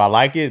like, do I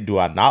like it? Do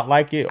I not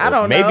like it? Or I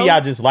don't know. Maybe I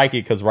just like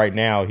it because right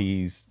now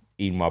he's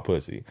eating my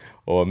pussy.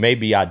 Or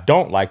maybe I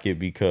don't like it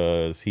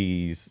because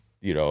he's,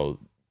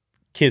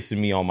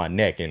 kissing me on my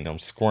neck and I'm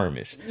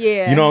squirmish.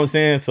 Yeah. You know what I'm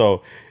saying?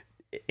 So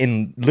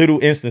in little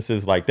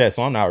instances like that,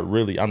 so I'm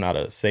not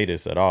a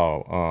sadist at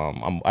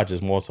all. I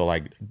just more so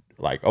like,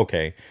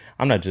 okay,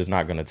 I'm not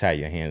gonna tie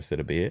your hands to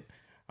the bed.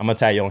 I'm gonna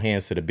tie your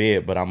hands to the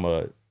bed, but I'm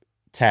gonna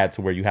tie it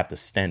to where you have to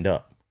stand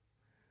up.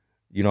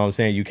 You know what I'm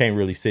saying? You can't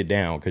really sit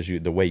down because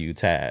the way you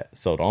tied.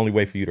 So the only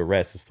way for you to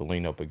rest is to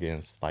lean up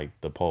against like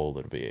the pole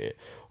of the bed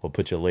or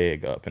put your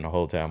leg up, and the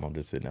whole time I'm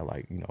just sitting there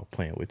like,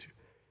 playing with you.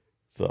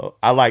 So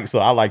I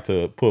like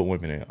to put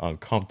women in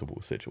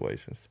uncomfortable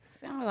situations.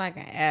 Sounds like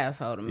an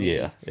asshole to me.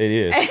 Yeah, it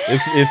is.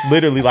 It's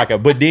literally like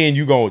but then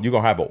you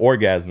gonna have an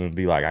orgasm and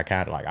be like, I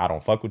kind of like, I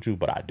don't fuck with you,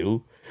 but I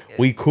do.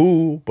 We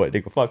cool, but they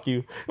can fuck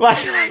you.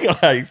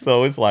 Like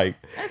so it's like,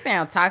 that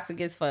sounds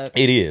toxic as fuck.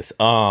 it is.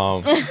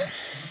 And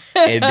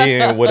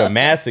then with a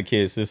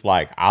masochist, it's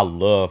like, I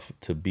love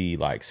to be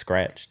like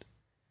scratched.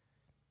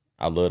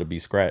 I love to be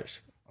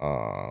scratched.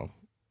 And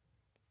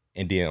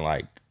then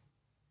like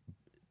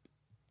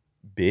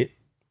bit.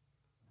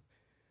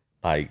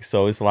 Like,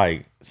 so it's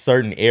like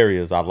certain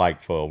areas I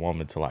like for a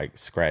woman to like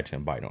scratch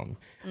and bite on me.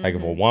 Like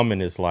if a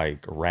woman is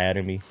like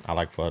ratting me, I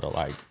like for her to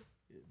like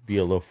be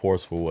a little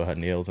forceful with her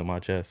nails in my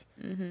chest.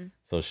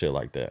 So shit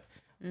like that.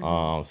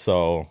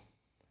 So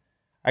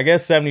I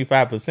guess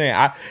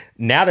 75%.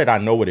 Now that I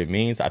know what it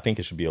means, I think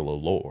it should be a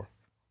little lower.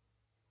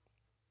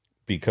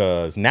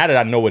 Because now that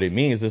I know what it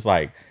means, it's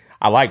like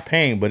I like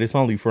pain, but it's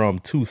only from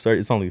two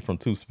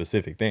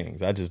specific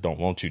things. I just don't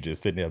want you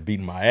just sitting there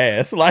beating my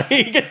ass. Like,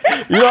 you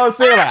know what I'm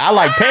saying? Like, I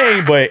like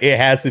pain, but it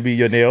has to be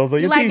your nails or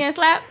your You like teeth. getting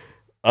slapped?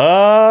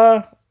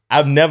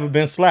 I've never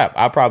been slapped.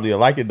 I probably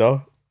like it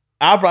though.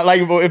 I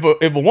probably like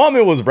if a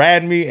woman was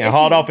ratting me and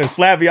hauled off and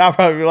slapped me, I'd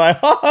probably be like,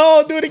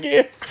 oh, do it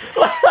again.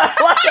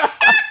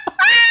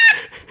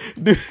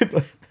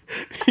 Dude,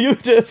 you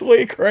just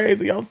went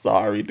crazy. I'm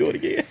sorry. Do it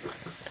again.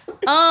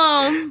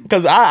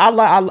 Because I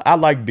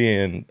like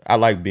being.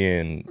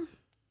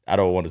 I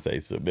don't want to say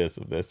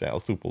submissive. That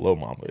sounds super little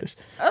mama-ish.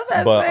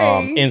 But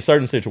in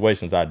certain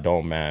situations, I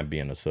don't mind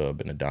being a sub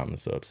in a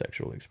dominant sub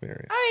sexual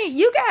experience. I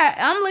mean,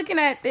 I'm looking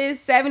at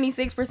this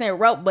 76%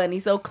 rope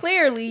bunny, so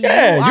clearly you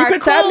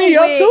could tie me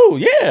up too.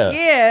 Yeah.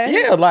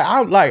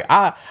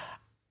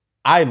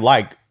 I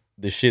like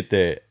the shit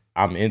that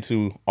I'm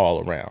into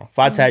all around. If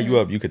I tie you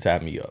up, you could tie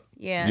me up.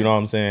 Yeah. You know what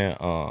I'm saying?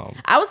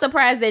 I was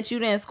surprised that you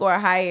didn't score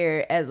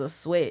higher as a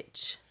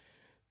switch.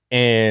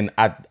 And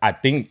I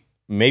think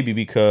maybe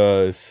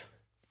because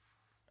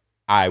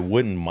I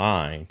wouldn't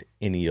mind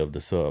any of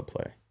the sub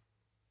play,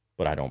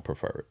 but I don't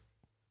prefer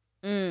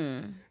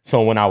it.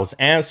 So when I was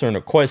answering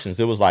the questions,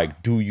 it was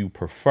like, do you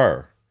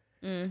prefer?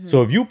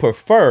 So if you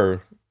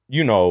prefer,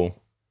 to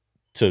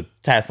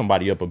tie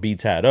somebody up or be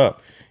tied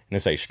up, and they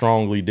say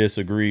strongly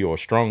disagree or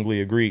strongly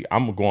agree,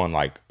 I'm going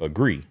like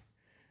agree.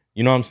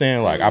 You know what I'm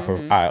saying? Like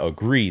I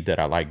agree that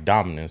I like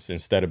dominance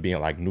instead of being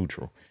like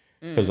neutral.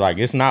 Because like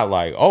it's not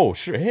like, oh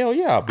sure, hell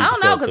yeah. I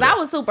don't know, because I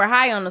was super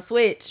high on the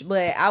switch,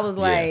 but I was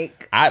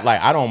like,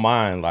 I don't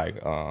mind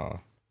like,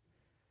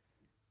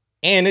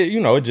 and it,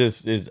 it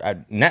just is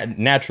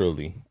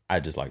naturally I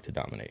just like to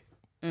dominate.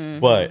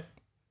 But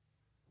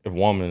if a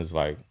woman is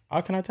like,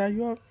 oh, can I tie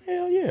you up?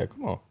 Hell yeah,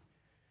 come on.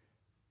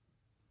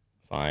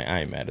 So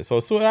I ain't mad at it. So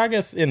I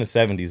guess in the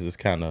 70s it's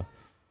kind of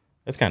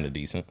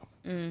decent.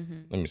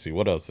 Let me see,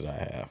 what else did I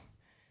have?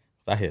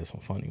 I had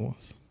some funny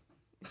ones.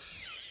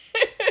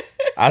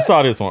 I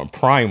saw this one,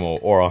 Primal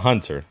or a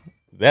Hunter.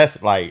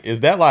 That's like,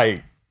 is that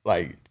like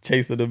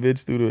chasing the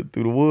bitch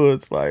through the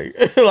woods? Like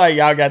like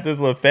y'all got this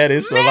little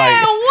fetish for like,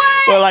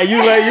 what? Or like you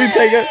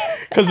take it?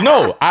 Because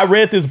no, I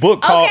read this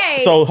book called. Okay.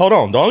 So hold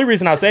on. The only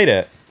reason I say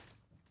that,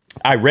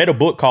 I read a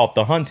book called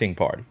The Hunting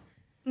Party.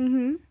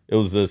 It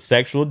was a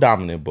sexual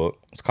dominant book.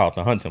 It's called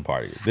The Hunting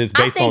Party. This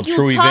based on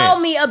true events. You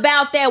told me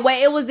about that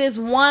where it was this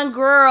one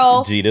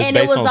girl. Gee, this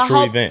based on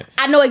true events.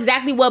 I know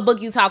exactly what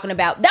book you're talking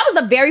about. That was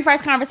the very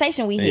first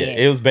conversation we had. Yeah,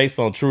 it was based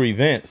on true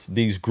events.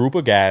 These group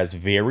of guys,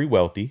 very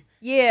wealthy.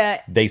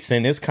 Yeah. They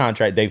send this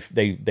contract. They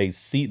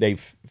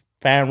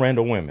find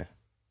random women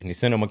and they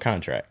send them a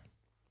contract.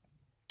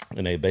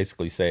 And they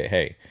basically say,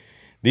 hey,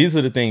 these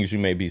are the things you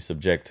may be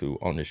subject to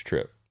on this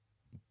trip.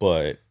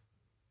 But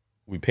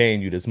we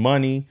paying you this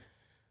money.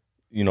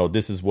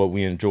 This is what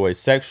we enjoy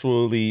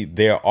sexually.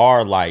 There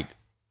are like,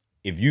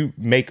 if you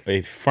make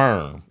a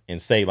firm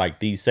and say like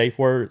these safe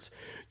words,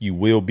 you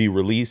will be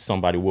released.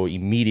 Somebody will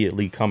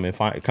immediately come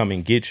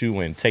and get you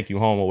and take you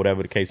home or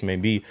whatever the case may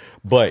be.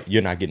 But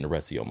you're not getting the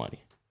rest of your money.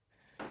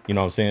 You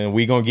know what I'm saying?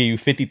 We're going to give you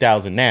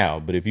 $50,000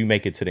 now. But if you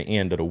make it to the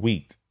end of the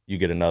week, you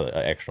get another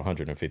extra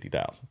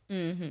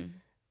 $150,000.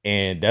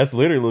 And that's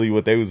literally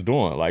what they was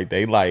doing. Like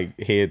they like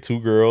had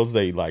two girls.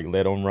 They like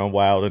let them run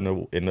wild in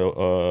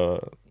the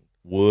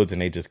woods,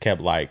 and they just kept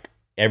like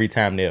every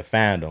time they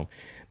find them,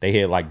 they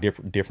had like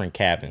different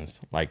cabins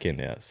like in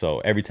there. So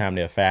every time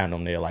they find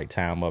them, they like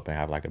tie them up and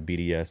have like a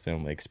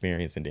BDSM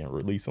experience, and then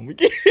release them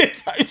again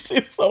type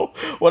shit. So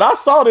when I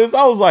saw this,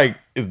 I was like,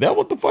 "Is that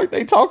what the fuck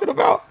they talking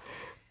about?"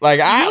 Like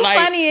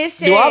funny as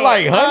shit. Do I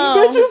like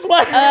hunting bitches?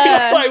 Like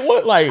like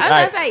what? Like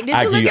I was gonna say,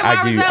 did you look at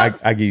my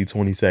results? I give you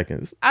 20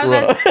 seconds.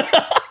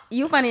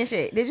 You funny as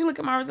shit. Did you look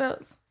at my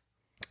results?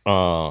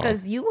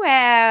 Because you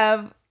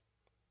have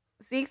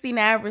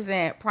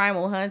 69%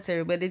 Primal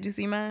Hunter, but did you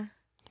see mine?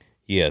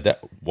 Yeah,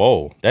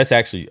 that's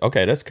actually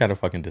okay. That's kind of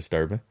fucking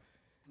disturbing.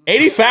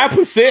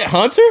 85%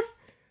 Hunter.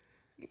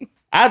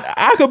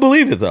 I could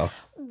believe it though.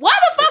 Why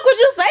the fuck would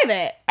you say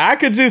that? I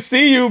could just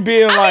see you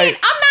being I mean,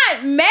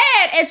 I'm not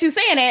mad at you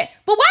saying that,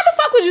 but why the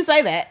fuck would you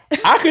say that?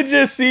 I could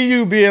just see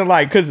you being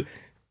like, because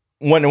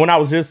when I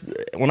was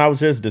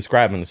just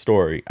describing the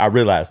story, I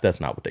realized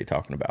that's not what they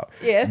talking about.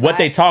 Yeah, what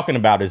they talking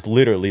about is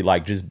literally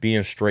like just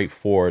being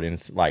straightforward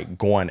and like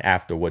going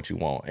after what you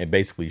want and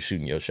basically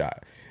shooting your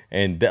shot.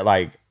 And that,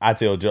 like, I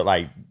tell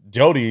like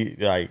Jody,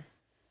 like,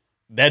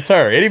 that's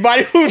her.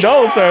 Anybody who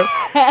knows her,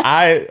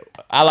 I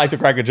like to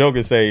crack a joke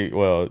and say,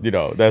 well,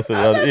 that's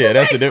another,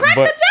 that's a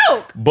different.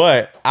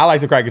 But I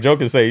like to crack a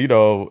joke and say,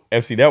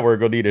 FC Network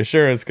gonna need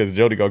insurance because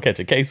Jody gonna catch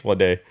a case one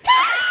day.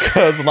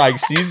 Cause like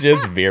she's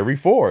just very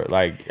for it.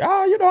 Like,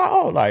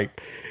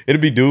 like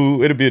it'd be a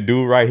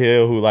dude right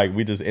here who like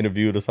we just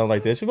interviewed or something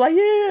like that. She'd be like,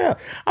 yeah,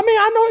 I mean,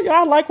 I know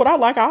y'all like what I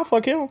like. I'll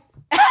fuck him.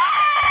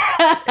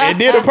 And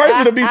then the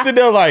person would be sitting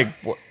there like,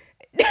 what?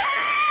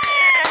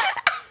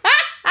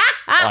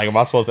 Like, am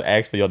I supposed to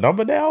ask for your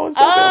number now or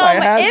something?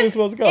 Like, how's this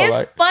supposed to go? It's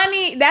like,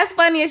 funny. That's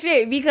funny as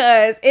shit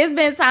because it's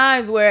been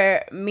times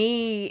where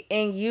me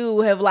and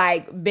you have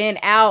like been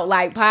out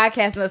like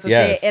podcasting or some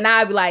shit, and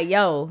I'd be like,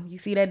 "Yo, you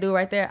see that dude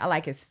right there? I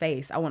like his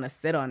face. I want to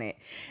sit on it."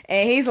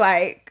 And he's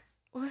like,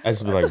 what? I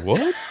just be like,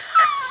 what?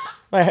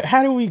 Like,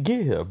 how do we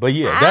get here? But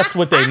yeah, that's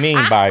what they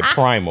mean by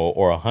primal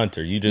or a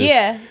hunter. You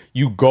just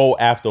you go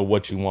after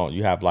what you want.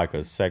 You have like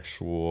a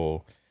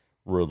sexual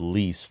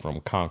release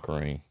from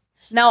conquering.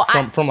 No,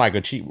 from like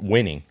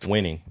winning.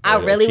 I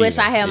really wish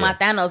I had my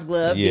Thanos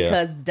glove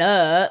because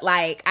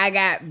like I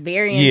got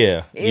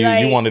variants. Yeah,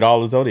 you wanted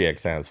all the zodiac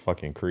signs,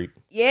 fucking creep.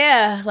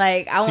 Yeah,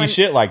 like I want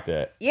shit like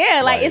that.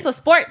 Yeah, like it's a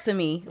sport to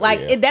me.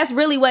 Like that's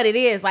really what it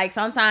is. Like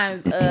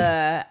sometimes,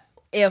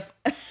 if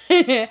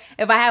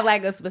if I have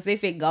like a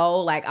specific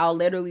goal, like I'll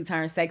literally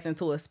turn sex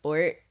into a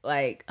sport,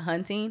 like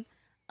hunting.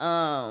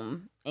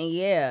 And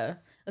yeah,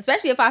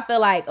 especially if I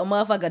feel like a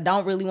motherfucker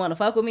don't really want to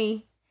fuck with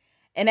me.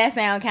 And that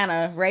sound kind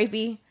of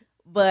rapey,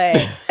 but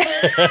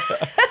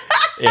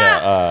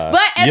yeah.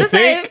 But at the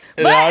same,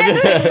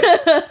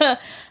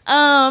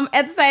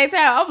 at the same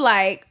time, I'm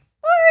like,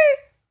 what?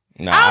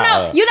 Nah, I don't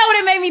know. You know what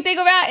it made me think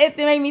about? It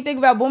made me think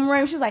about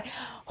Boomerang. She was like,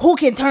 "Who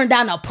can turn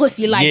down a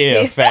pussy like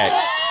this?" Yeah,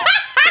 facts.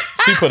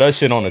 She put her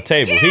shit on the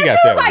table. He got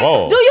she that. Was like,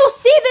 whoa. Do you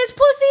see this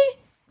pussy?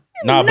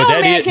 Nah, no but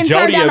that man can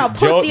turn down a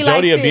pussy like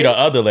Jody would be this. the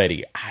other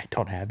lady. I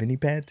don't have any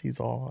panties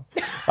on.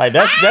 Like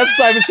that's the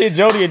type of shit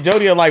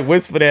Jody will like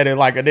whisper that in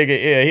like a nigga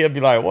ear. He'll be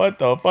like, "What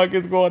the fuck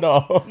is going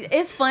on?"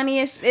 It's funny.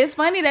 It's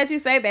funny that you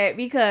say that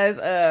because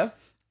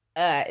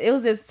it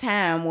was this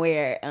time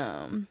where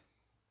a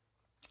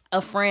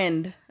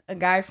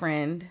guy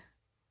friend,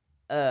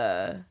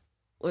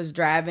 was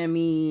driving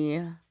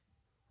me.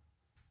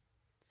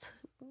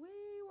 We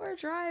were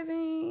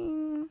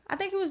driving. I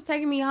think he was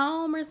taking me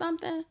home or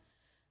something.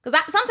 Cause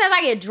sometimes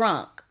I get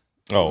drunk.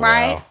 Oh,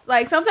 right? Wow.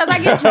 Like sometimes I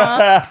get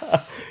drunk,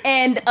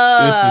 and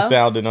this is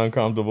sounding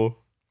uncomfortable.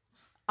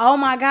 Oh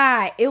my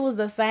God! It was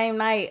the same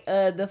night.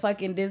 The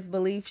fucking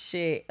disbelief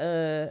shit.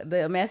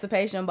 The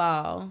emancipation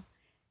ball.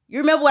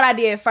 You remember what I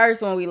did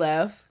first when we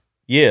left?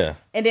 Yeah.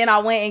 And then I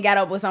went and got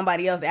up with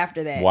somebody else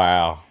after that.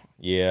 Wow.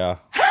 Yeah.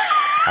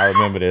 I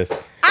remember this.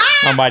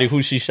 Somebody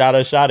who she shot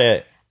a shot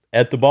at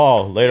the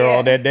ball later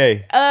on that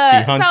day.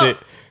 She hunted.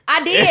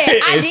 I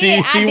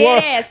did. She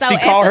won. So she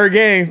called her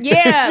game.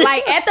 Yeah,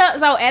 like at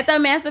the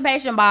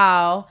emancipation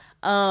ball,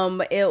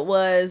 it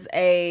was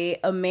a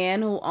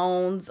man who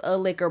owns a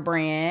liquor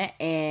brand,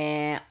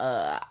 and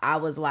I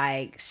was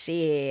like,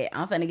 shit,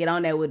 I'm finna get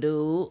on that with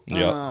dude.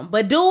 Yep.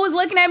 But dude was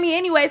looking at me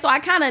anyway, so I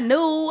kind of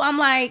knew. I'm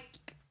like,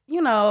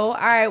 all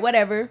right,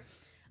 whatever.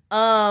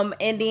 And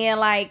then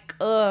like,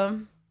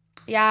 y'all,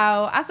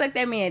 I sucked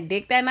that man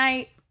dick that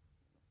night.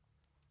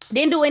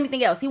 Didn't do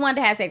anything else. He wanted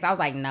to have sex. I was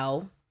like,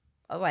 no.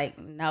 Like,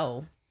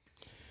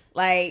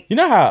 you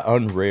know how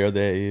unrare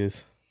that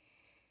is?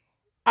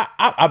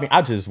 I mean,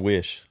 I just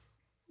wish.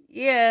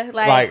 Yeah,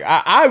 like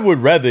I would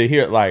rather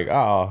hear like,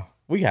 oh,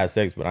 we had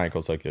sex, but I ain't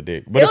gonna suck your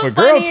dick. But if a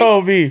girl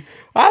told me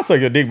I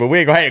suck your dick, but we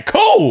ain't gonna have it,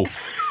 cool.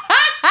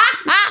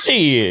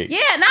 Shit.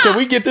 Yeah, nah. Can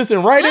we get this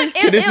in writing? Look,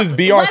 Can this just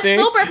be our thing?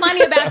 What's super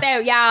funny about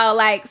that, y'all?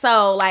 Like,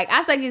 so like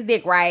I sucked his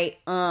dick, right?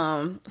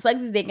 Sucked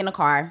his dick in the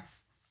car.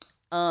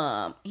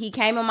 He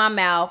came in my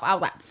mouth. I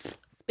was like,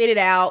 spit it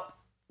out.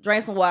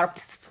 Drank some water,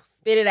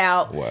 spit it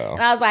out. Wow.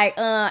 And I was like,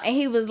 and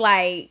he was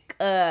like,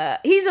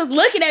 he's just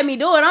looking at me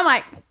doing it. I'm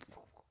like,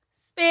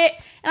 spit.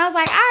 And I was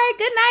like, all right,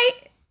 good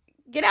night.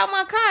 Get out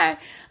my car.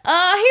 He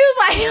was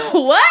like,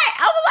 what?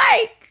 I was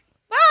like,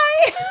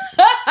 bye.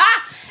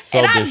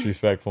 So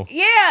disrespectful.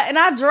 Yeah, and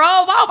I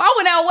drove off. I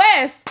went out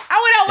west.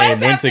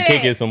 And then to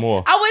kick it some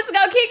more. I went to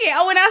go kick it.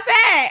 I went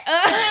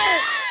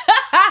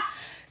outside.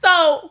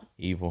 So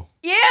evil.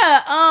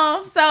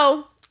 Yeah.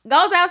 So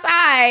goes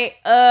outside.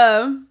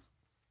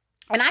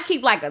 And I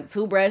keep like a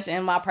toothbrush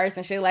in my purse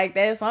and shit like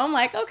that. So I'm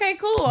like, okay,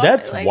 cool.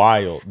 That's like,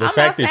 wild. The I'm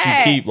fact that outside.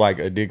 you keep like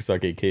a dick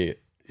sucking kid,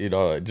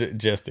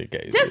 just in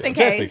case. Just in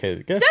case.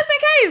 Just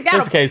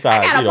in case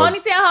I got a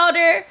ponytail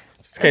holder.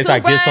 Just in case I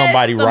get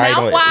somebody right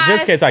on.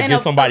 Just in case I get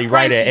somebody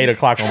right at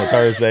 8:00 on a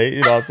Thursday.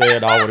 You know what I'm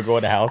saying? I want to go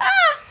in the house.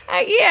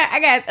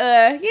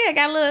 I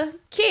got a little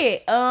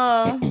kit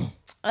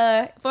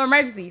for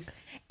emergencies.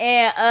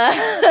 And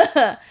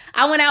I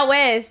went out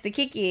west to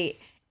kick it.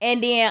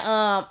 And then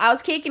I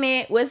was kicking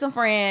it with some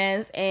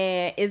friends,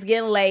 and it's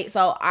getting late.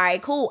 So all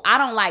right, cool. I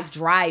don't like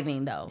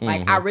driving though.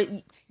 Like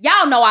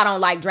y'all know I don't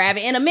like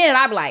driving. In a minute,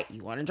 I'll be like,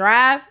 "You want to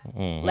drive?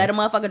 Let a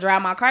motherfucker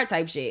drive my car,"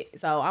 type shit.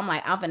 So I'm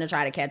like, I'm finna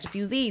try to catch a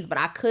few Z's, but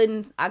I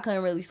couldn't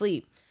really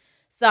sleep.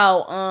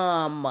 So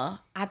I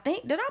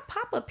think did I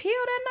pop a pill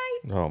that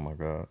night? Oh my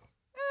God.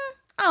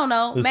 I don't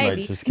know. This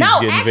maybe. just keeps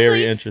getting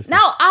very interesting.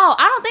 I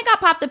don't think I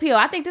popped the pill.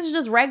 I think this was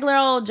just regular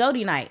old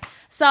Jody night.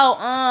 So,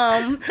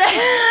 I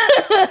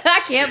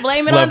can't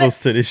blame it on levels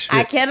to this shit.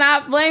 I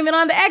cannot blame it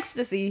on the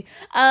ecstasy.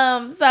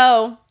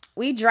 So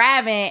we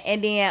driving,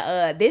 and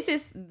then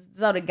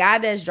so the guy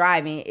that's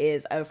driving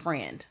is a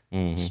friend,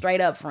 straight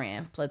up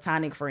friend,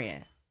 platonic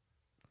friend.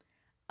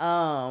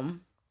 And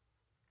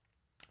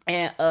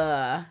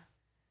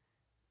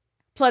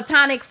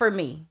platonic for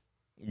me.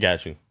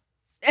 Got you.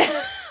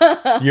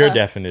 Your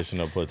definition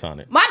of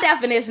platonic. My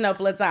definition of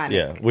platonic.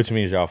 Yeah, which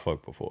means y'all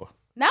fucked before.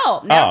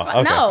 No, never.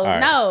 okay. No, Right.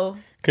 no.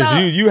 Because So-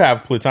 you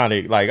have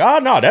platonic, like, oh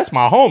no, that's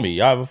my homie.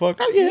 Y'all ever fucked?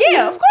 Oh,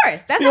 Yeah, of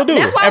course. That's Still do.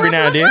 that's why Every we're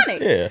now and platonic.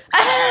 then.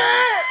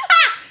 Yeah.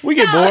 We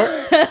get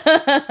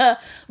bored.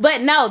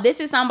 But no, this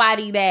is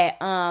somebody that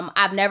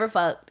I've never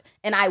fucked,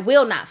 and I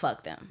will not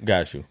fuck them.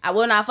 Got you. I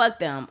will not fuck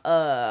them.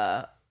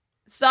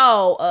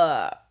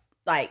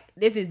 Like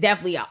this is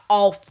definitely an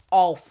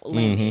off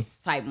limits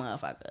type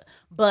motherfucker.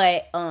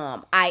 But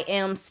I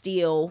am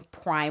still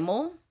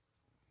primal,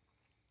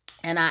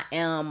 and I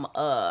am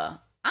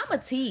I'm a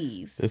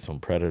tease. This some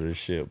predator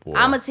shit, boy.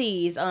 I'm a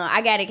tease.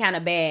 I got it kind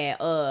of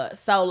bad.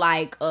 So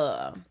like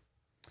I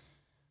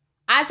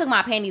took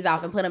my panties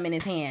off and put them in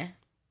his hand.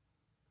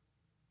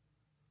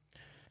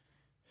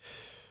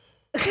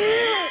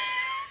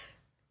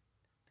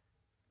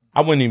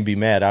 I wouldn't even be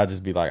mad. I'd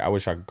just be like, I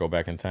wish I could go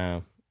back in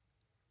time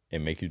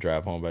and make you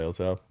drive home by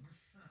yourself.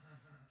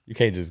 You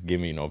can't just give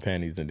me no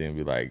panties and then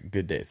be like,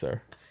 good day,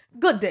 sir.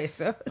 Good day,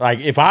 sir. Like,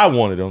 if I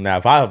wanted them now,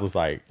 if I was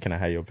like, can I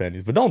have your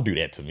panties? But don't do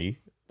that to me.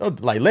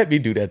 Don't, like, let me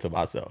do that to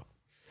myself.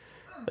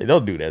 Like,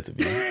 don't do that to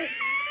me.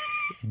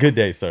 Good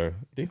day, sir.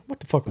 What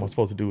the fuck am I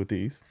supposed to do with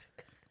these?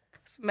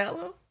 Smell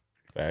them.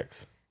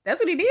 Facts. That's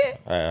what he did.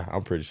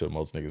 I'm pretty sure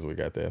most niggas would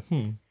got that.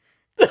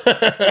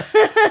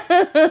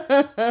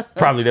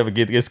 Probably never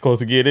get this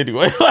close again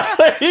anyway.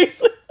 let me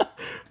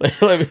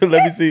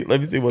see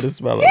what it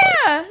smells like.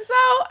 Yeah. So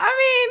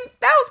I mean,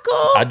 that was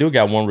cool. I do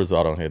got one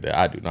result on here that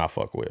I do not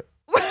fuck with.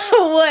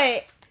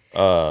 What?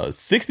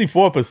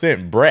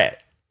 64%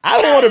 brat. I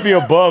don't want to be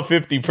above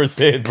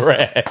 50%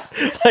 brat.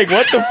 Like,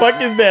 what the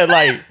fuck is that?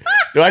 Like,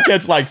 do I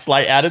catch like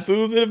slight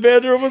attitudes in the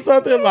bedroom or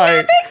something?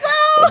 Like, I think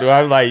so. do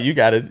I like you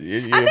gotta? I think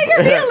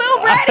you're being a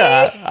little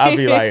bratty. I'll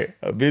be like,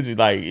 a bitch be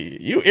like,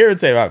 you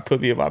irritate me.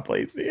 Put me in my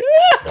place.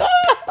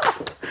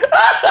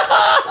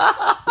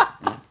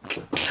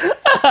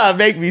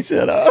 Make me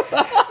shut up.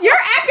 You're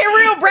acting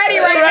real bratty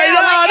right now. No,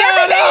 Like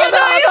everything you do,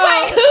 it's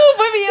like, who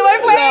put me in my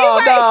place?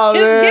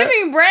 It's man.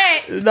 giving brat.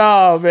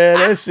 No, man,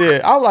 that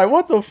shit. I'm like,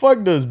 what the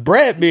fuck does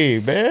brat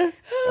mean, man?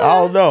 I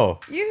don't know.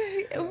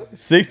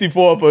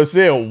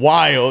 64%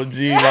 wild,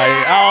 G. Like,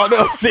 I don't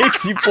know.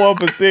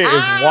 64% is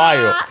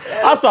wild.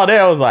 I saw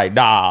that. I was like,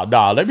 nah.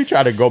 Let me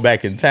try to go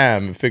back in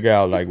time and figure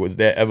out, like, was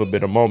there ever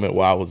been a moment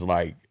where I was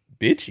like,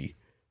 bitchy?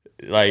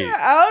 Like,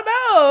 I don't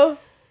know.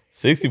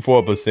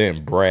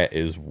 64% brat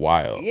is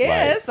wild. Yeah,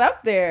 Like, it's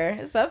up there.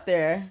 It's up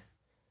there.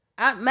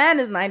 Mine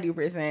is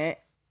 90%.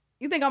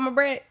 You think I'm a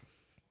brat?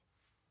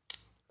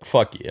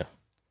 fuck yeah.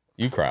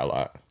 You cry a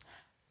lot.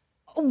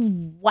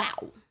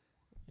 Wow.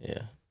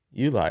 Yeah.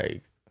 You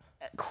like,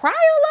 Cry a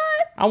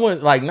lot? I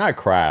wouldn't like not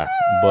cry,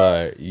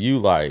 but you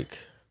like,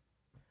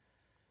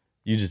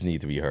 you just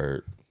need to be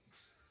heard.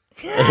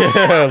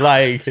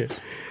 like,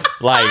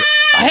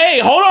 hey,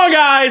 hold on,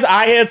 guys.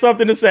 I had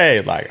something to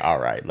say. Like, all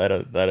right, let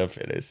her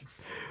finish.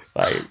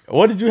 Like,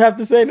 what did you have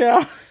to say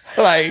now?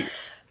 Like,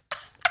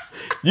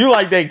 you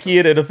like that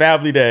kid in the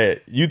family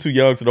that you too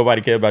young so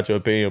nobody care about your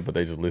opinion, but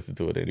they just listen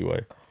to it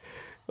anyway.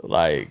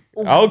 Like,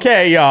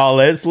 okay, y'all,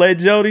 let's let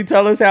Jody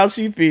tell us how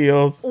she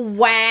feels.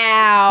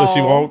 Wow. So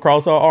she won't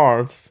cross her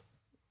arms.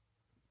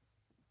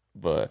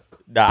 But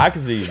nah, I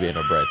can see you being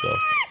a brat though.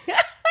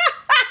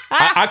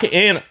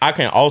 I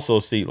can also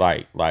see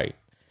like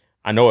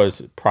I know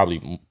there's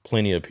probably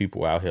plenty of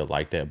people out here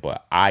like that,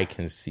 but I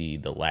can see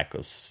the lack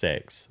of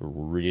sex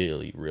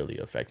really, really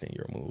affecting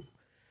your mood.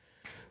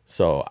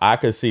 So I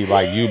could see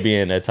like you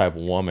being that type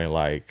of woman,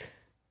 like,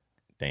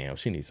 damn,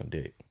 she needs some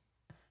dick.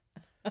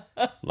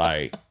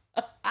 Like,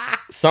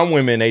 some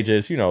women, they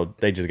just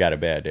got a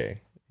bad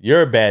day.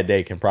 Your bad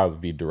day can probably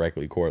be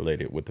directly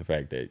correlated with the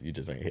fact that you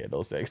just ain't had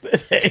no sex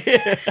that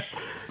day.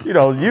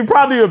 You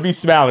probably would be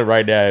smiling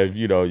right now if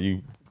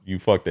you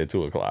fucked at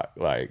 2:00.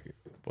 Like,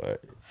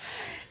 but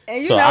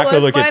and so I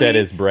could look at that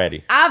as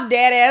bratty. I've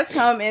dead ass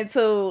come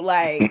into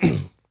like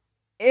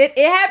it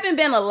haven't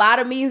been a lot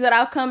of meetings that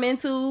I've come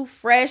into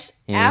fresh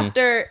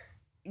after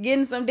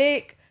getting some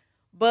dick,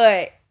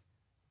 but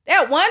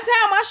that one time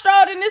I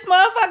strolled in this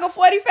motherfucker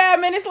 45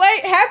 minutes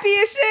late, happy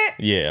as shit.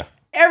 Yeah.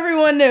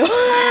 Everyone knew.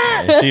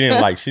 And she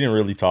didn't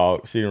really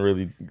talk. She didn't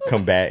really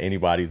combat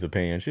anybody's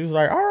opinion. She was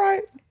like, all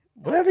right,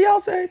 whatever y'all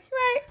say.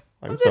 Right.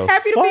 Like, I'm just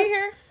happy to be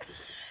here.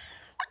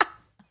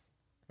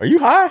 Are you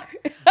high?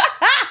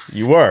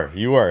 You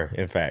were.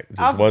 In fact,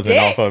 just Off wasn't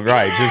dick. off of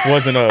right. Just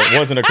wasn't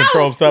a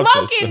controlled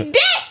substance. Smoking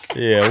dick.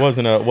 Yeah, it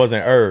wasn't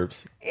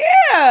herbs.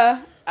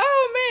 Yeah.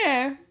 Oh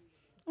man.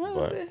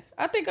 But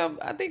I think I'm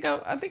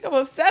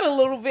upset a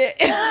little bit.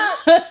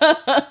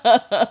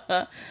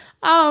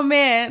 Oh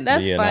man,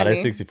 that's yeah, funny. no,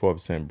 that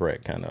 64%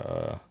 Brett kind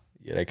of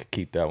they could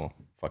keep that one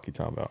Fuck you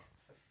talking about?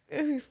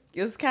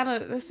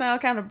 It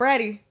sound kind of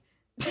bratty.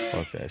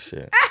 Fuck that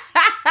shit.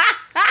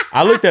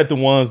 I looked at the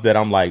ones that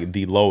I'm like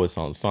the lowest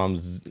on. So I'm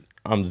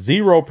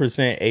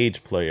 0%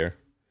 age player.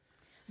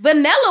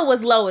 Vanilla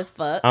was low as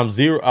fuck. I'm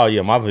 0. Oh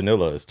yeah, my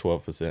vanilla is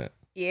 12%.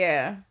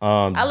 Yeah.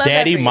 I love that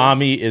daddy for you.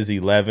 mommy is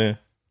 11.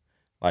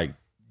 Like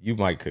you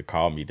could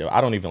call me though.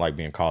 I don't even like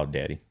being called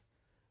daddy.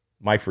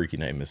 My freaky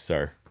name is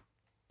Sir.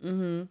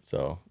 Mm-hmm.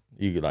 So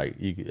you could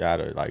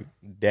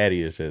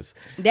daddy is just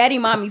Daddy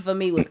mommy for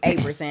me was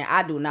 8%.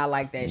 I do not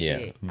like that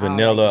shit.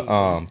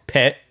 Vanilla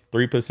pet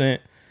 3%.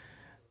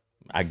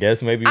 I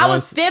guess maybe I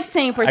once, was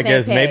 15%. I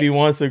guess pet. maybe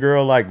once a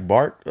girl like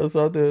barked or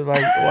something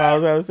like while I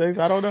was having sex.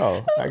 I don't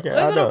know. I can't.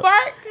 Was it a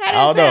bark? I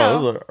How don't did it know.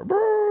 sound? It was like,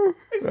 brr.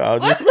 I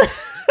was just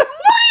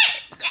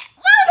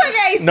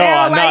No.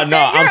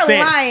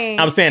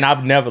 I'm saying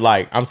I've never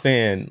I'm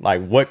saying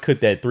what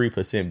could that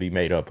 3% be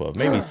made up of?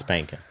 Maybe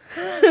spanking.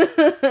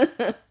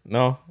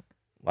 No,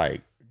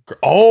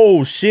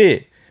 oh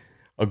shit,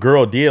 a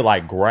girl did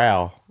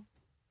growl.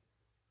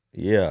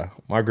 Yeah,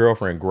 my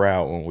girlfriend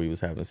growled when we was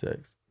having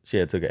sex. She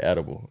had took an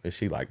edible and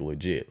she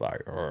legit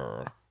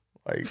to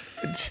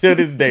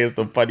this day it's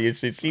the funniest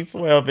shit. She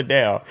swear up and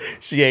down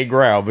she ain't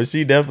growl, but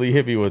she definitely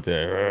hit me with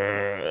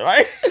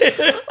that.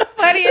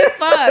 Funny as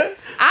fuck.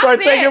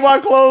 Start taking my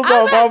clothes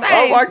off.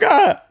 Oh my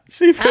god,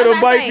 she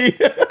finna bite me.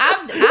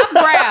 I've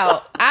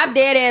growled. I've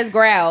dead ass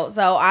growled.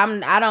 So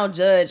I don't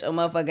judge a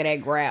motherfucker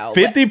that growl.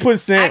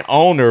 50%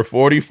 owner,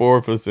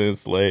 44%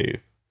 slave.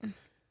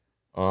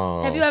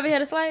 Have you ever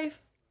had a slave?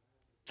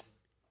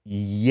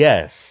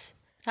 Yes.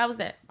 How was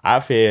that?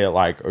 I've had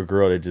a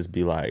girl that just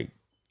be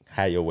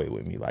had your way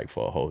with me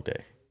for a whole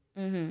day.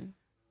 Mm-hmm.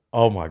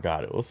 Oh my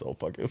god, it was so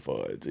fucking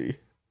fun, G.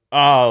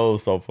 Oh, it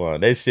was so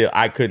fun. That shit,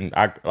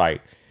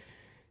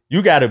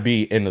 you gotta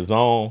be in the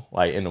zone,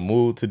 in the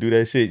mood to do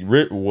that shit.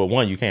 Well,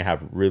 one, you can't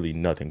have really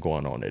nothing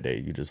going on that day.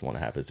 You just want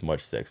to have as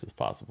much sex as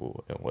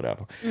possible and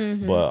whatever.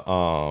 Mm-hmm. But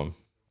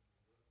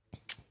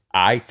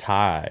I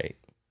tied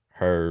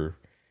her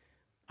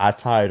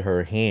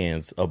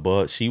hands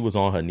above. She was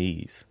on her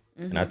knees,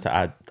 mm-hmm. and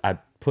I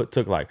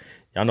took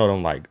y'all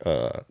know them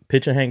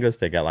picture hangers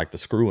that got the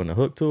screw and the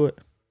hook to it.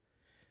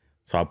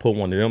 So I put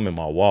one of them in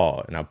my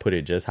wall and I put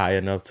it just high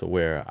enough to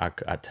where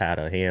I tied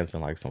her hands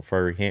in some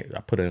furry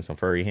I put her in some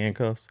furry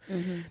handcuffs,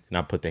 mm-hmm. and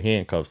I put the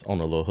handcuffs on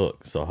a little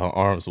hook so her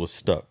arms was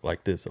stuck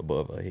like this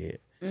above her head,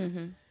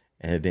 mm-hmm.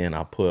 and then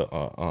I put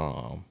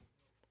a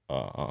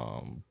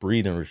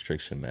breathing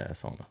restriction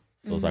mask on her.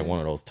 So mm-hmm. it's one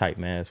of those tight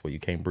masks where you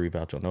can't breathe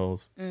out your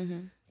nose, mm-hmm.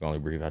 you can only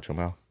breathe out your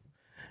mouth.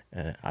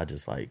 And I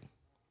just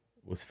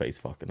was face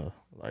fucking her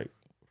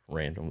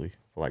randomly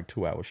for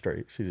 2 hours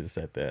straight. She just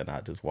sat there and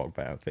I just walked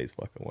by and face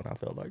fucking when I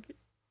felt like it.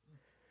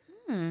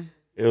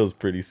 It was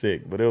pretty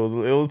sick, but it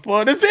was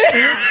fun to see.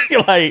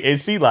 And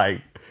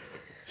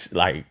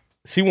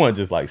she wasn't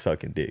just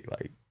sucking dick.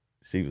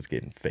 She was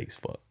getting face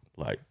fucked.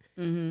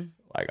 Mm-hmm.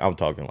 I'm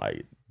talking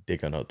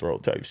dick in her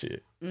throat type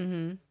shit.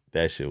 Mm-hmm.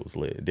 That shit was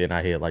lit. Then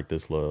I had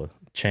this little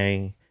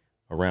chain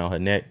around her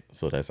neck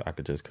so that I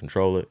could just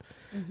control it.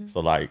 Mm-hmm. So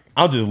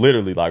I'm just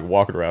literally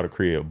walking around the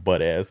crib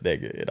butt ass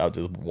naked, and I'll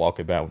just walk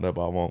it back whenever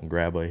I want and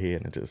grab her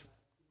head and just.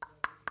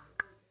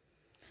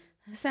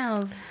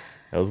 That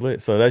was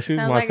lit. So she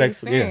was my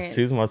sex. Experience. Yeah,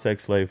 she was my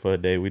sex slave for a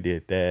day. We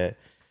did that.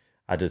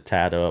 I just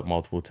tied her up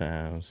multiple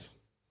times,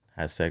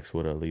 had sex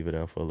with her, leave it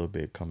there for a little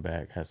bit, come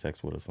back, had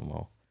sex with her some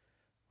more.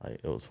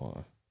 It was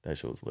fun. That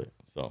shit was lit.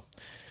 So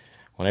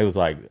when they was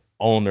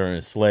owner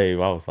and slave,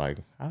 I was I've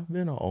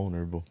been an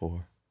owner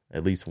before,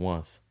 at least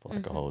once for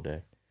mm-hmm. a whole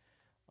day.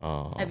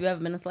 Have you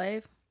ever been a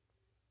slave?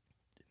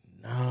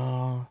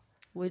 No.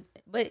 But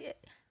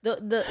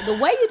the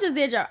way you just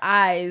did your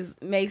eyes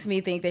makes me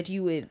think that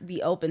you would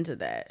be open to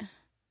that.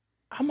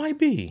 I might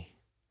be.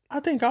 I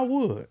think I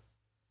would.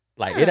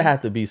 It'd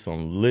have to be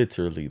some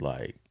literally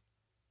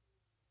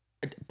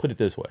put it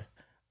this way.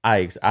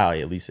 I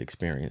at least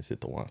experience it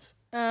the once.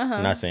 Uh-huh.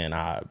 I'm not saying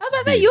I was about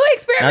to say you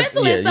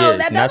experimentalist, so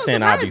that not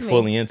saying I'd be me.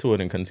 fully into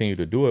it and continue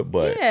to do it,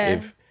 but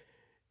if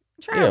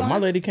my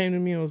lady came to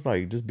me and was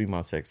just be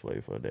my sex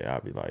slave for a day,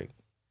 I'd be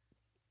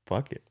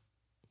fuck it.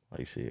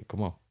 Shit,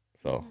 come on.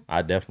 So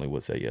I definitely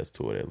would say yes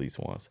to it at least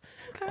once.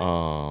 Okay.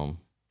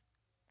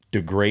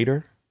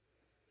 Degrader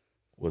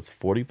was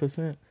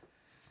 40%.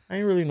 I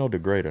ain't really no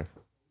degrader.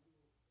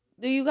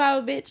 Do you call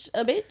a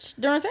bitch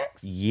during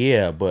sex?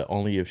 Yeah, but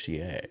only if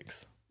she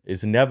asks.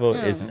 It's never.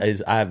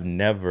 I've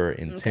never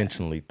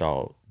intentionally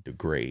thought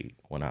degrade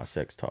when I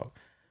sex talk.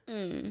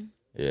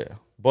 Yeah,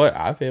 but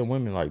I've had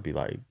women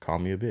call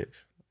me a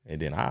bitch,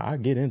 and then I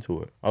get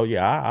into it. Oh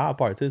yeah, I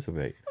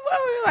participate,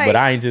 but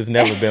I ain't just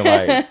never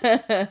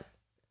been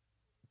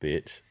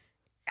bitch.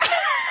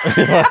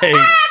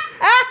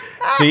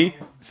 See,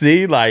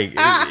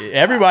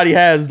 everybody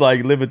has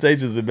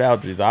limitations and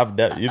boundaries.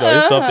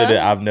 It's something that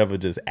I've never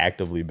just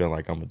actively been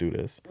I'm gonna do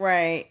this.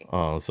 Right.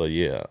 So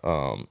yeah.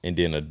 And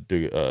then a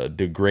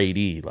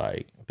degradee,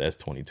 that's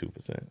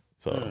 22%.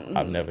 So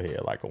I've never had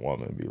a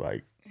woman be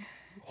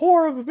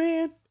whore of a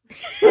man.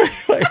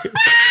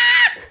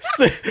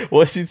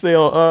 What she say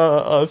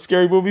on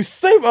Scary Movie?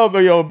 Say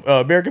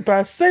American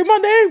Pie. Say my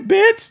name,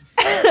 bitch.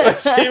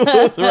 She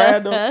was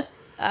random.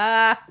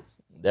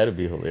 That'd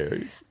be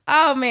hilarious.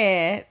 Oh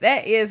man,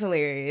 that is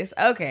hilarious.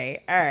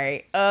 Okay, all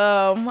right.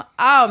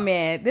 Oh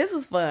man, this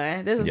is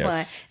fun. This is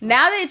fun.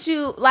 Now that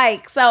you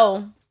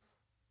so,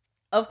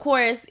 of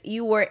course,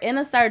 you were in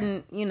a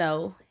certain,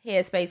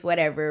 headspace,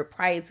 whatever,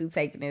 prior to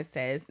taking this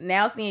test.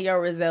 Now seeing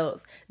your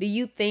results, do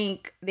you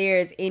think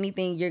there's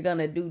anything you're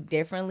gonna do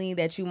differently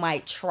that you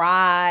might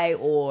try,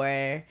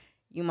 or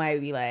you might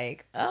be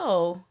like,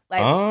 oh,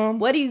 like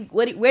where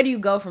do you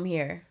go from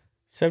here?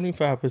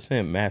 75%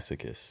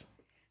 masochist.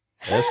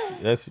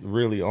 That's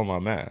really on my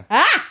mind.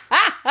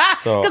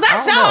 So because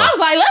I was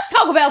like, let's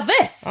talk about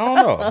this. I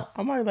don't know.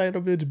 I might let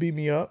a bitch beat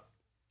me up.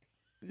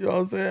 You know what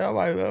I'm saying? I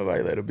might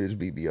let a bitch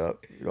beat me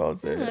up. You know what I'm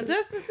saying?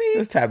 Just to see.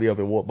 Just tap me up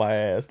and whoop my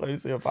ass. Let me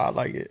see if I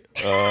like it.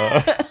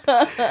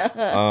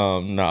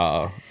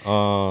 Nah.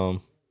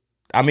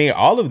 I mean,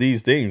 all of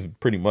these things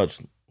pretty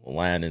much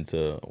line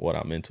into what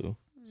I'm into.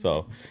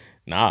 So,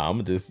 I'm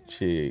gonna just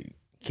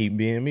keep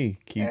being me.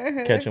 Keep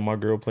catching my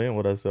girl playing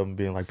with herself and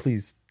being like,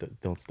 please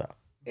don't stop.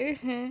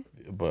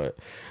 But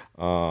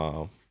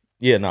for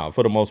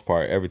the most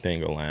part,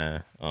 everything will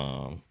line.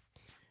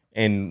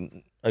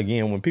 And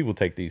again, when people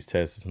take these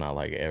tests, it's not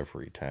like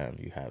every time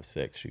you have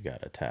sex, you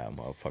gotta tie a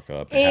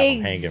motherfucker up and have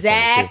them hanging from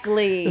the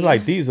ceiling. It's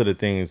like these are the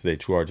things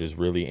that you are just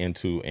really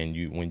into, and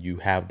when you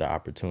have the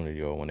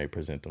opportunity or when they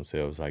present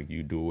themselves, like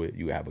you do it,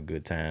 you have a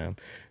good time,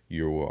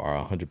 you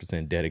are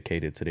 100%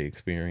 dedicated to the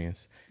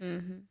experience,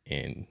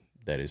 and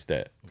that is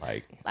that.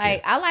 Like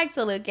I like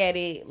to look at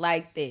it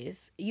like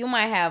this. You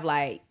might have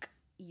like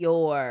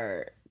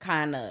your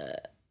kind of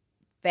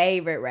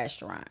favorite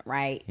restaurant,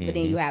 right? But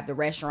then you have the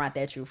restaurant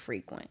that you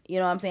frequent. You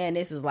know what I'm saying?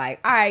 This is like,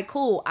 all right,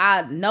 cool.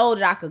 I know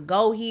that I could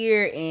go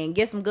here and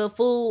get some good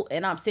food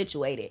and I'm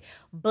situated.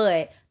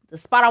 But the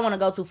spot I want to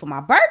go to for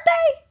my birthday,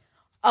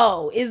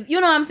 is, you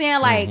know what I'm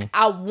saying? Like,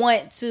 I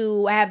want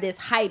to have this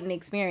heightened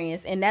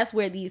experience. And that's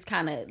where these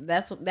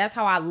that's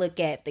how I look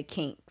at the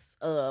kinks.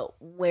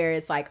 Where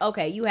it's like,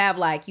 okay, you have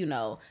like,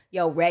 your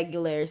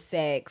regular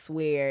sex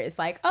where it's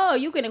like, oh,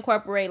 you can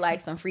incorporate like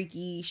some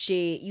freaky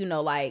shit,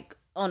 like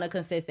on a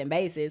consistent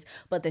basis,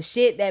 but the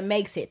shit that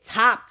makes it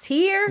top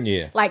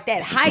tier, like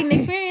that heightened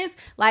experience,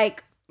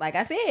 like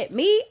I said,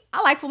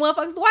 I like for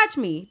motherfuckers to watch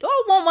me. Do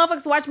I want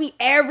motherfuckers to watch me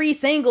every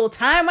single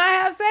time I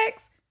have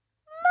sex?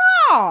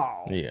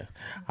 No. Yeah.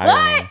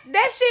 But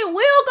that shit will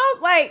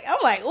go, like, I'm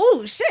like,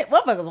 ooh, shit,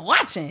 motherfuckers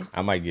watching.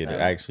 I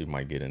actually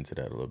might get into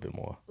that a little bit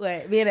more.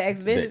 What, being an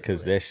exhibition?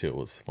 Because that shit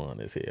was fun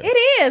as hell.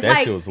 It is. That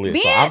shit was lit.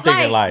 So I'm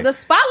thinking like the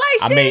spotlight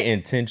shit. I may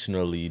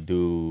intentionally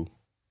do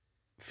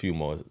few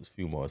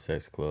more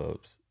sex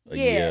clubs a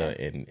year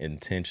and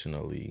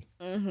intentionally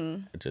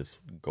just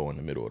go in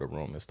the middle of the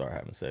room and start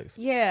having sex.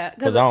 Yeah,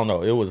 because I don't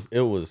know, it was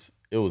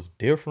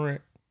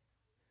different.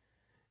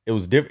 It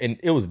was different, and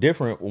it was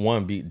different.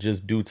 One be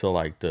just due to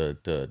like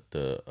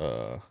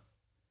the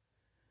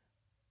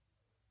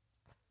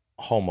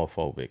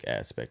homophobic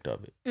aspect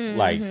of it.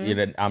 Like,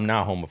 I'm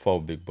not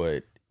homophobic,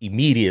 but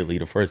immediately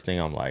the first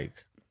thing I'm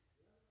like,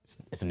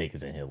 it's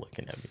niggas in here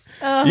looking at me.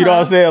 You know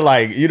what I'm saying?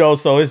 Like,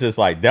 so it's just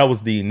like, that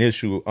was the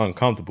initial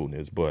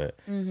uncomfortableness. But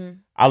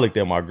I looked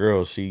at my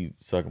girl, she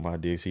sucking my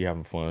dick, she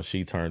having fun,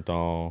 she turned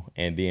on.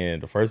 And then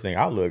the first thing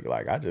I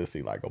just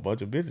see like a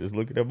bunch of bitches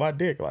looking at my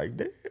dick like,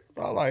 damn.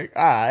 So I'm like,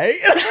 all right.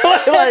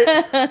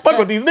 like, fuck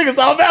what these niggas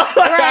talking about.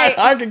 Like, right.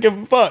 I can give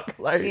a fuck.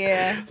 Like,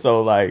 yeah.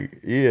 So like,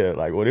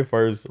 like when it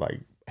first like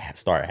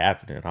started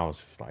happening, I was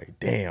just like,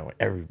 damn,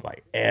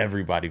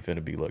 everybody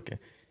finna be looking.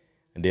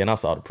 And then I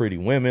saw the pretty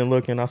women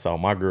looking. I saw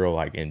my girl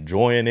like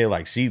enjoying it.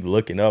 Like she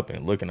looking up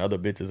and looking other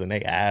bitches and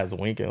they eyes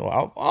winking.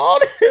 All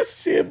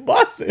this shit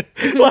busting.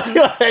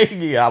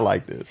 I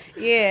like this.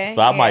 Yeah. So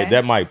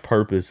that might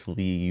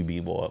purposely be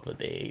more of a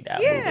thing.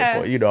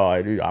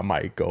 I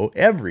might go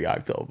every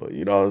October.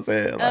 You know what I'm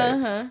saying?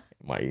 Like,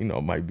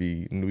 might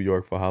be New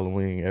York for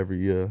Halloween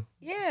every year.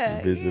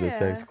 Yeah. Visit a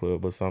sex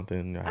club or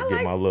something. I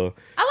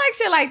like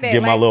shit like that.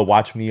 Get my little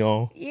watch me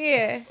on.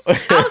 Yeah.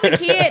 I was a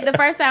kid the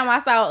first time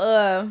I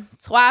saw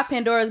Twi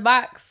Pandora's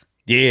Box.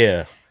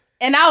 Yeah.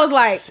 And I was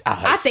like,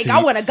 I think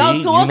I want to go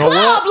to a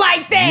club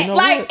like that.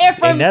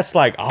 And that's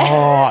like,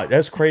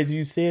 that's crazy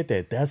you said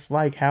that. That's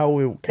like how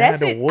it kind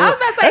of was. I was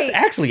about to say, that's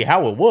actually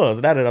how it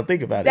was, now that I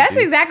think about it. That's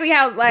exactly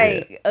how,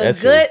 a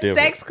good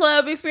sex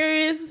club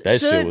experience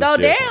should go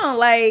down.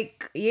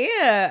 Like,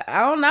 yeah, I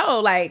don't know.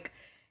 Like,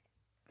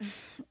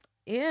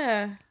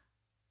 yeah.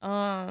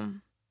 I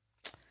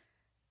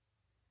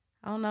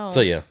don't know.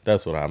 So yeah,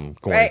 that's what I'm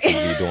going to be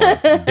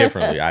doing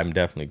differently. I'm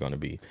definitely going to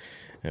be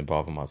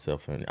involving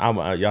myself in.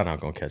 Y'all not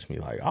gonna catch me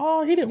like,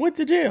 he didn't went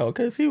to jail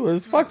because he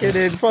was fucking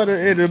in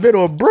the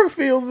middle of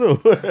Brookfield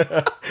Zoo.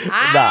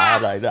 Nah.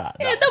 And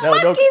the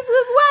monkeys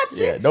was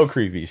watching. Yeah, no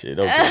creepy shit.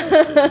 No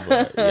creepy shit.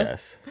 But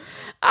yes.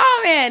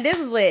 Oh man, this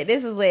is lit.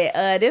 This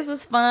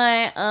was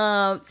fun.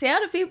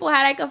 Tell the people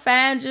how they can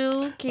find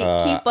you, keep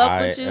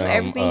up with you,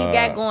 everything you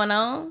got going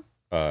on.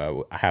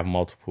 I have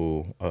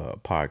multiple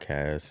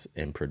podcasts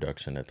in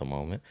production at the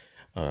moment.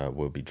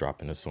 We'll be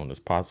dropping as soon as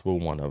possible.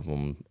 One of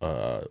them,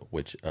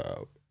 which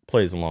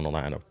plays along the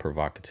line of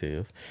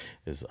provocative,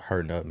 is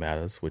Her Nut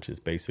Matters, which is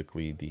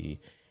basically the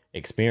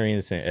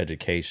experience and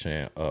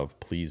education of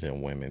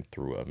pleasing women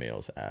through a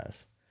male's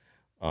ass.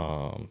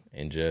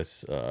 And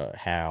just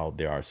how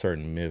there are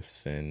certain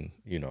myths and,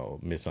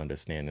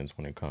 misunderstandings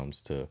when it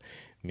comes to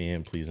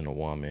men pleasing a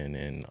woman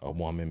and a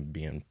woman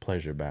being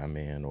pleasured by a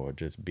man or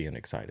just being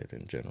excited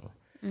in general.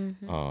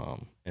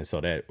 Mm-hmm. And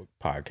so that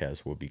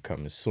podcast will be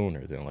coming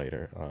sooner than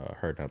later.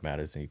 Her Nut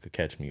Matters, and you could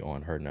catch me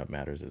on Her Nut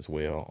Matters as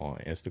well on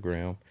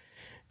Instagram,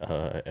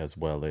 as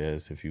well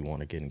as if you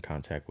want to get in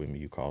contact with me,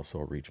 you can also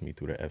reach me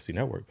through the FC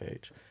Network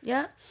page.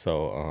 Yeah.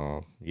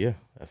 So,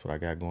 that's what I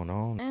got going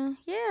on.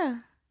 Yeah.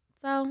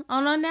 So,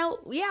 on that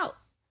note, we out.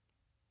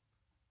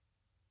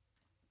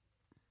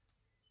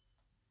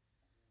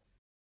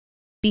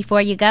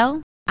 Before you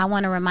go, I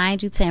want to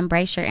remind you to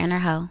embrace your inner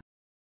hoe.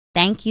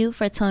 Thank you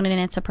for tuning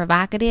in to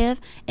Provocative,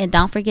 and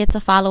don't forget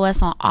to follow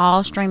us on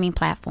all streaming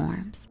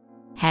platforms.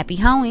 Happy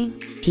hoeing.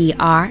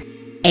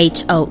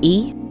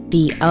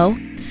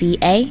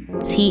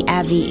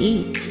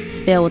 PRHOEVOCATIVE.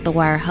 Spell with the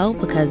word hoe,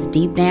 because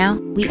deep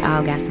down, we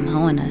all got some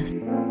hoe in us.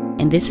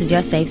 And this is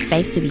your safe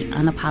space to be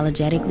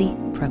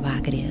unapologetically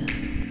provocative.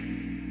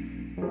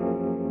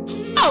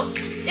 Oh,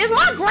 is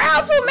my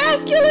growl too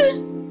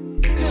masculine?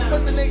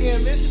 Put the nigga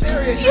in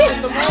missionary.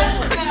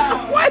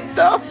 What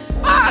the